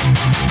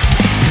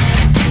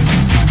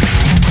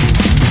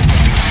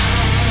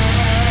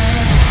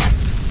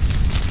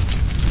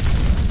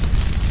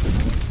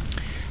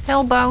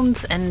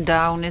 Hellbound and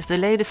Down is the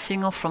latest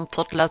single from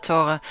Todd La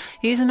Torre.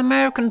 He is an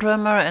American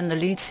drummer and the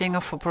lead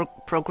singer for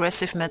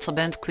progressive metal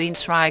band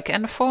Queensryche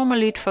and a former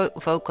lead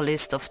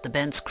vocalist of the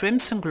bands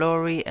Crimson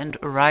Glory and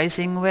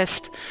Rising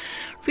West.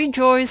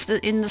 Rejoice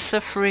in the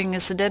Suffering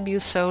is the debut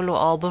solo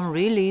album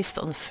released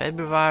on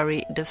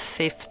February the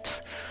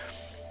 5th.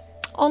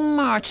 On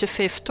March the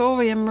 5th,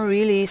 Thorium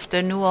released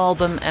their new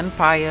album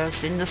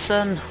Empires in the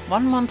Sun.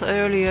 1 month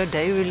earlier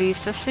they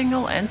released a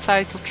single and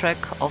title track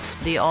of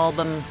the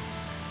album.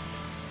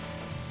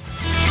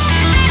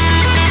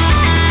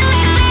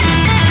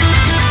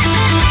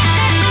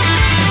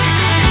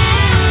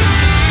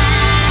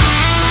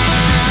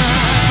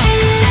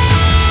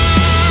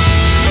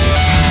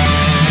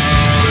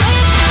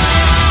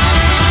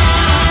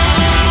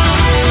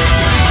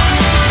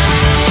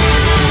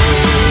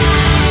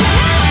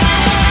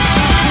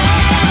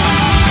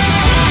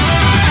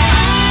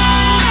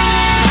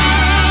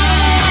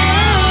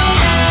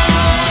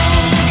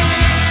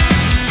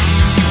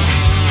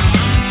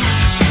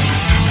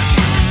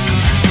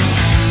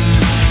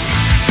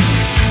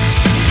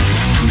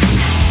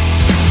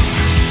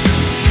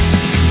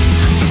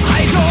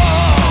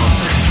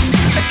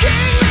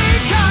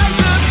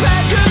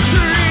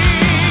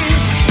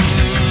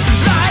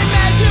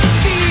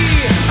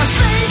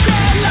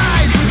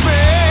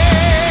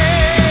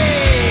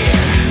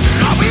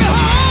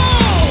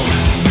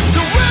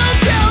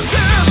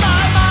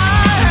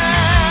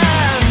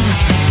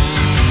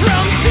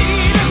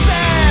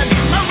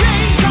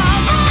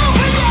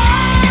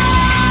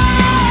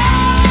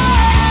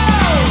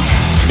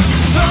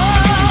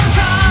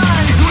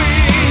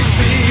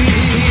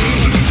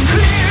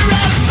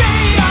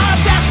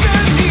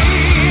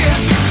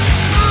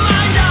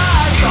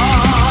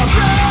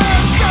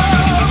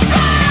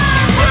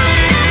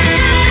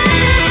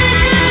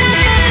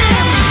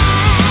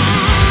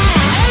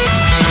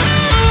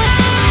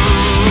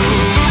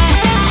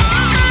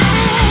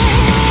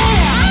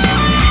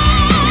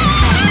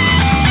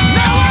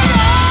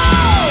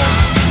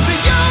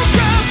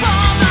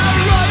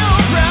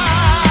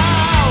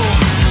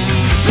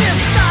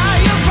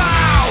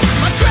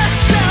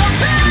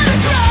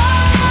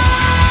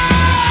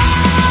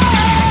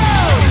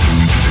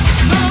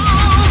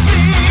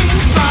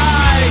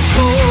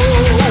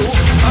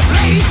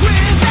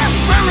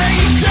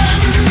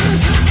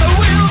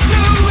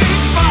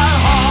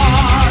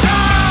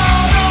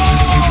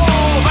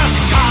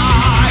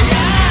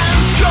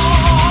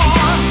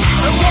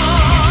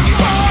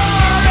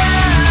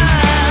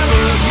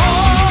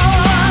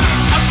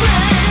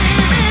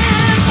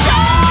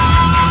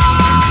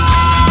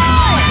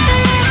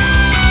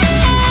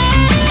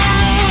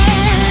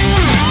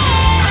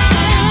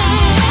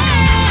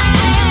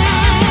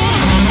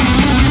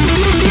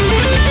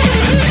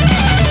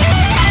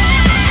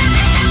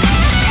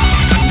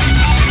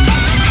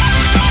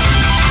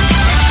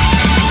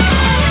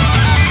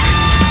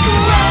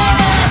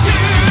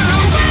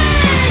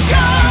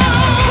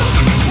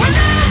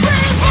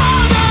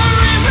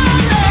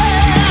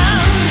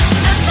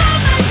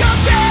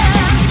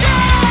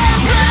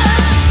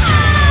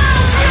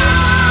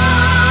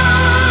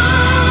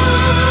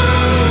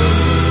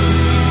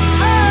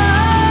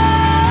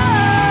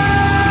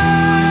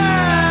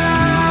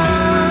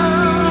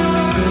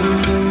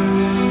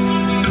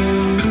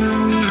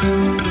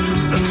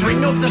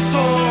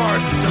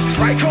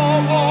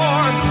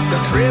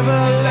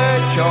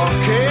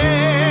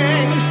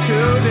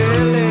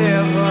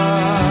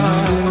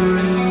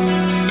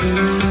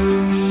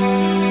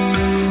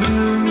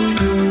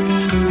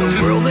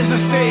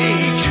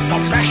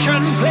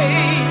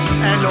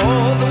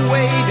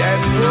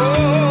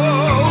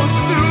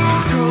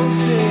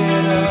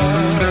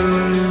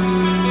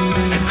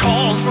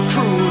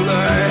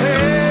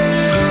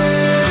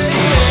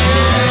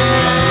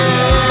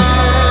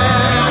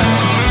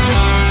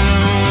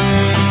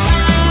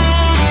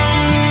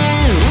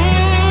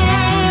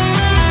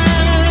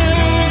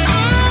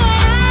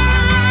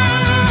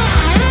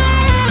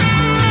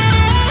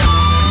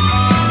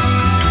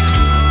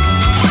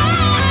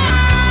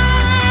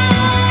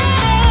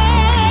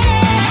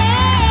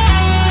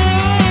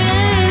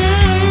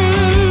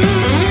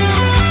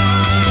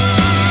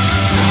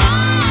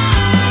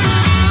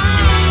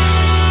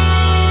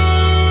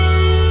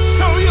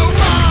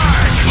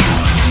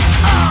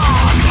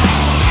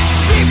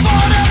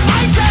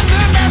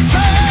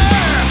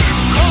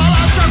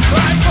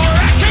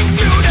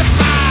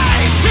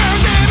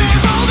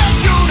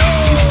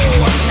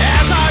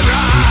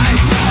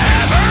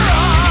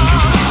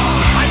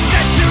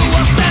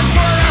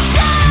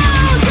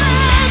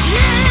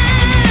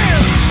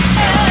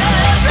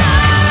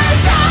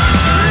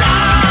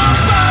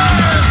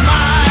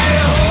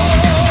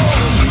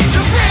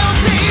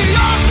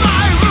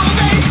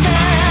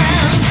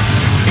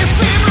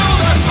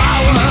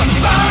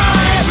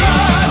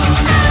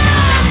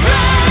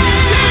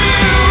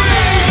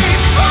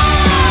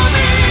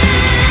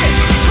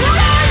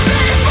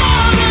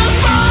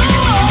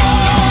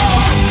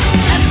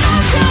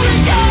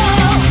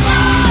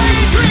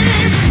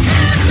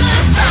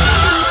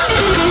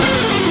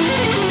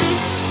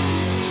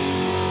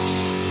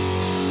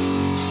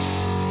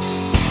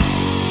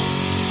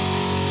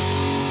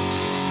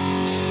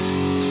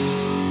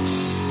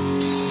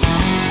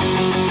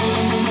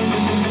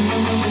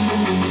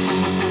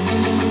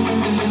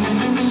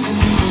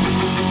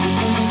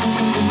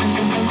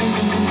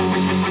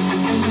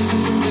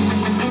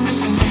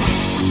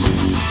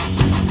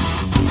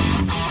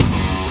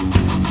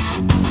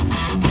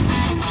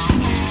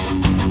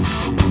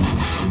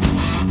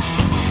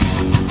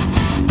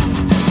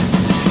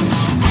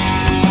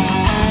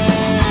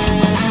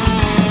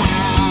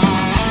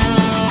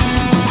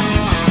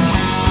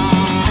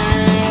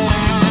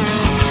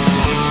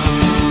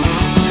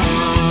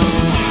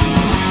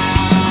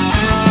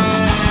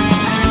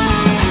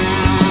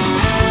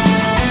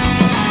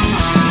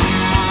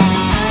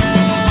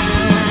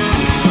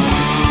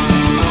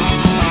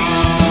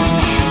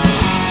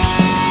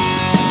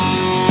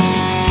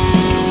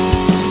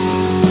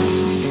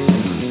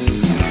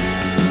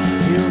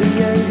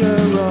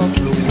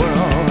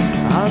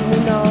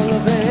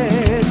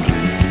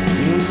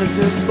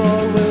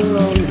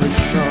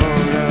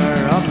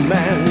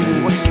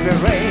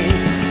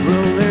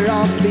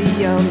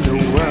 beyond the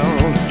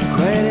world,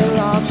 cradle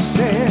of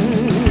sin,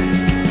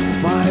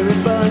 fire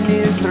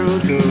burning through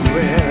the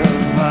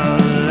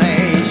revelations.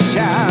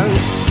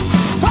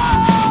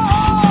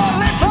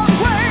 Falling from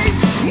grace,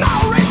 no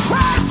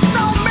regrets,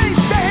 no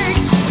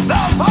mistakes,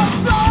 the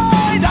first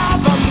light of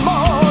a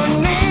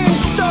morning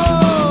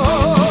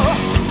star.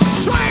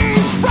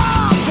 Dream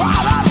from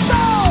God of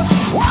souls,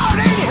 what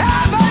in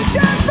heaven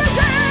just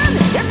begin,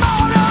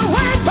 immortal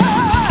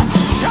weeper,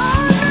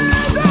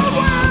 turning the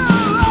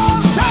wheel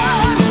of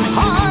time.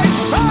 I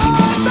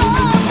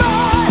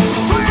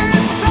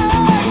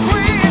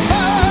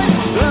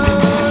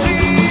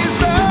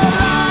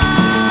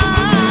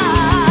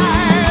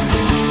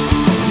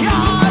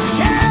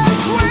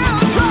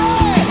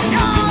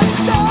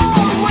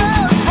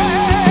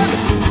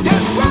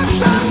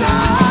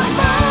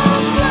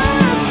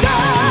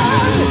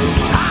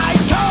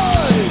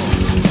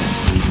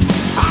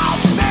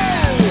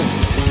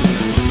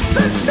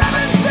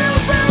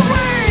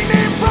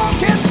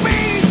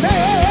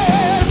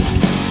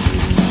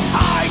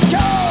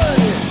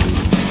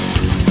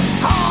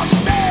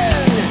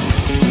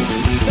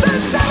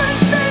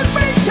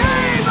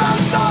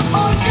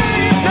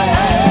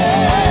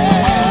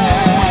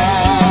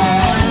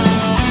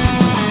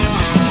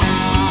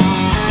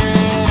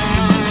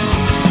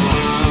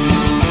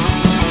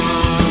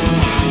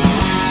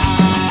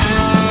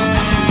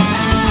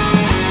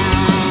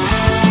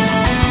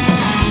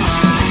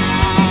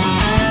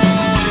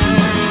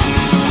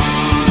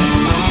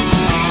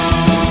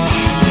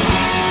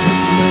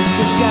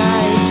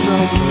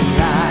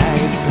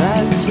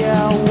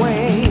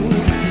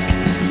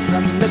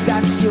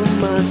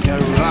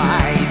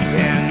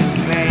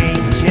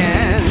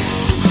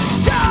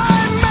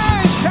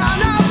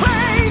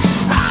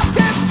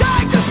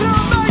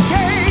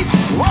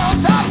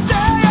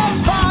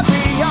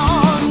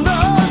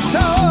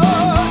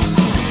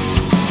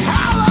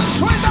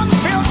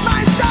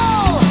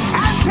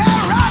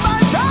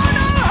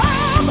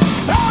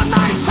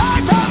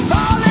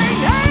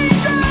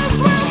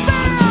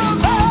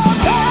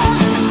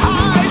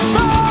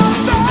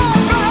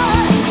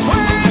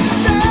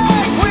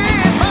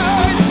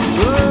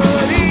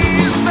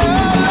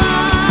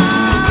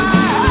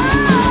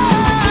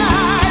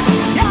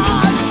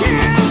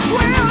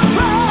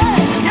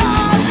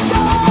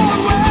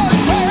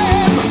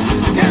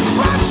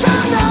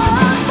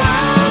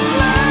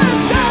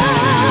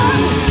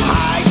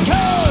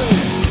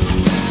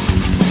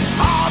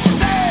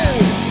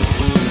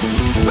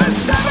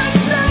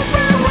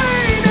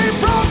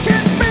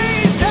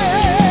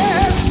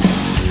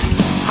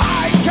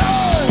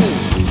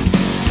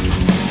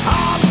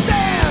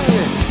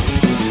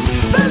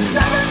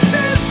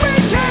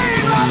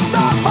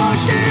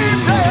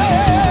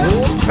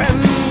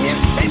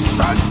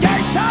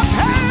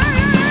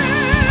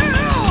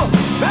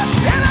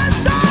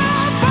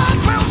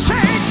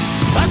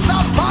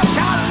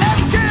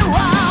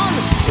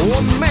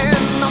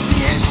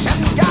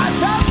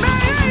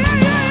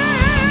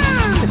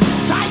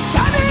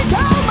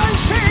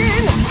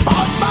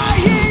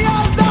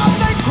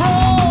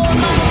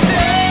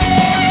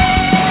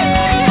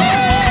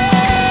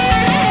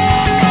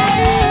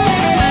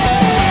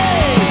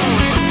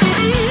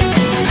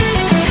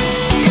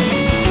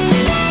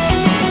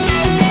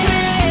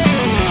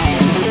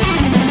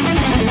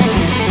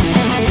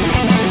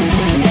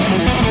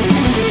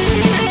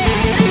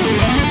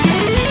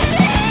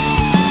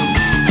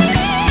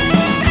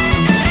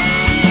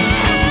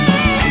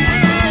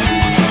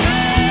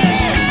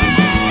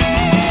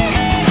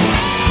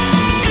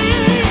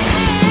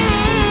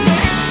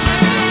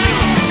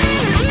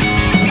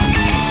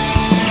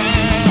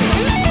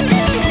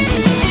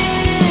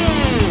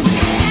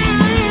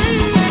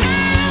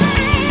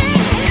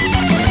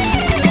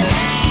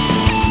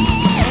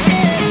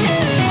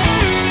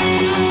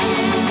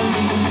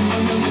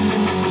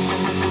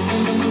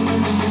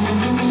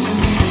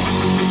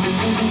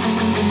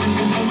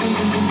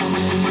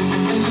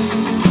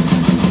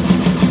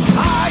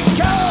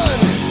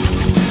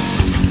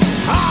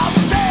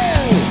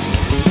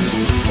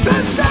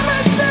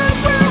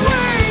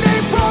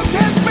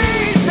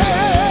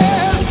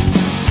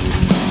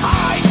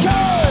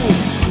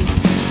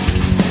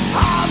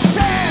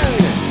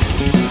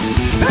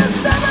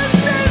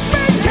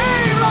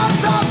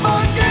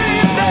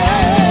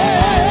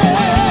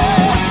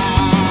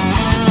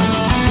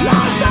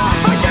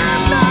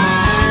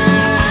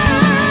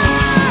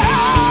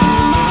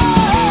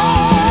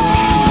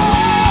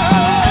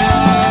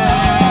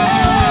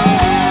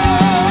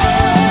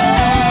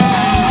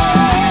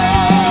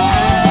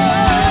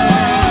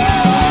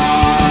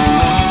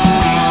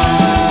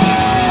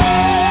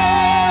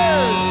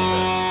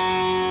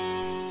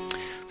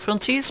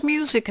Frontiers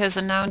Music has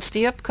announced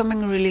the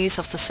upcoming release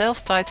of the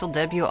self-titled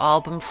debut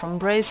album from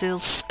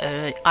Brazil's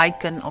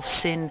Icon of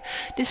Sin.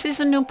 This is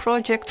a new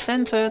project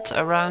centered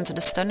around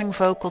the stunning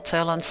vocal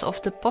talents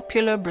of the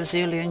popular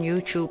Brazilian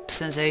YouTube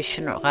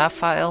sensation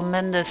Rafael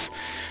Mendes.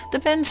 The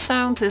band's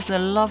sound is a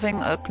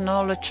loving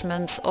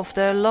acknowledgement of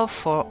their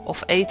love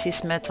of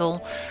 80s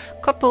metal,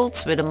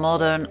 coupled with a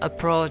modern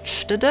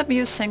approach. The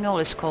debut single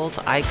is called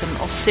Icon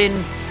of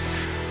Sin.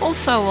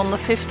 Also on the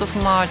 5th of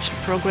March,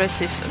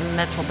 progressive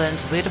metal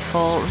band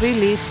Witherfall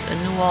released a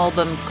new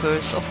album,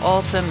 Curse of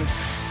Autumn.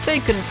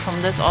 Taken from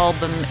that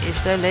album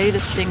is their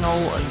latest single,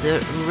 The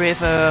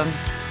River.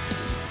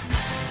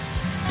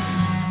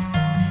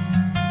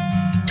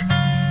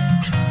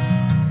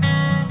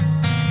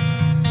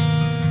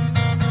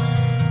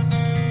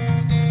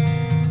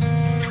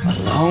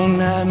 Alone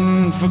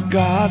and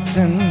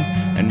forgotten,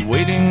 and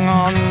waiting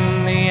on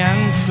the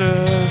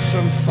answers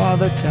from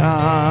Father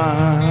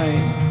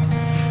Time.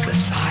 The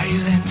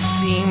silence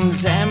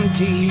seems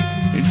empty,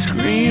 it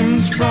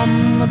screams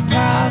from the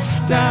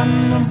past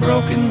and a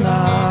broken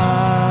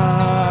line.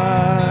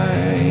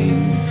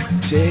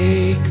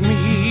 Take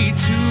me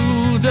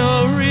to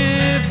the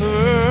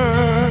river,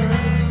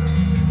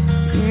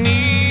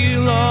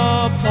 kneel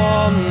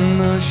upon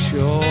the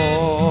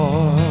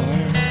shore,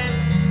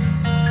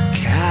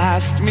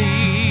 cast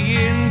me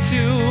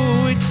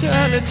into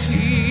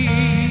eternity,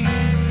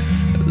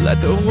 let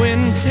the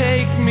wind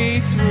take me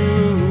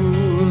through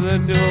the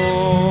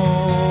door.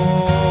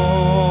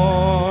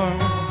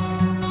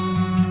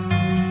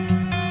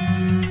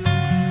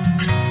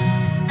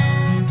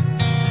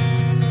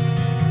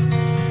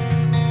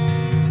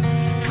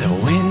 The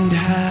wind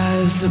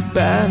has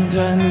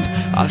abandoned,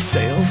 our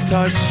sails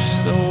touch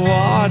the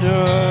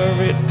water,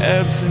 it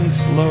ebbs and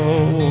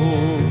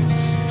flows.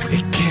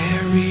 It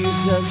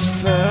carries us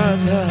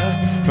further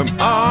from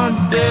our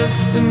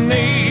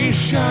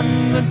destination,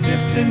 a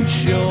distant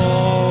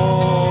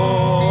shore.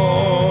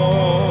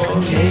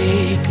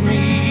 Take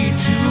me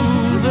to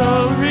the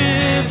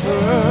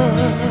river,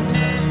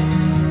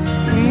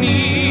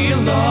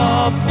 kneel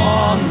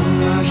upon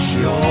the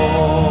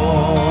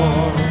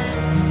shore,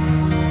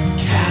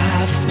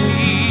 cast me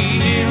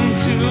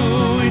into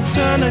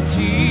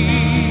eternity,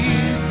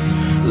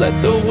 let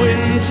the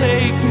wind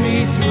take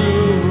me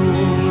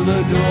through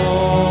the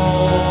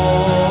door.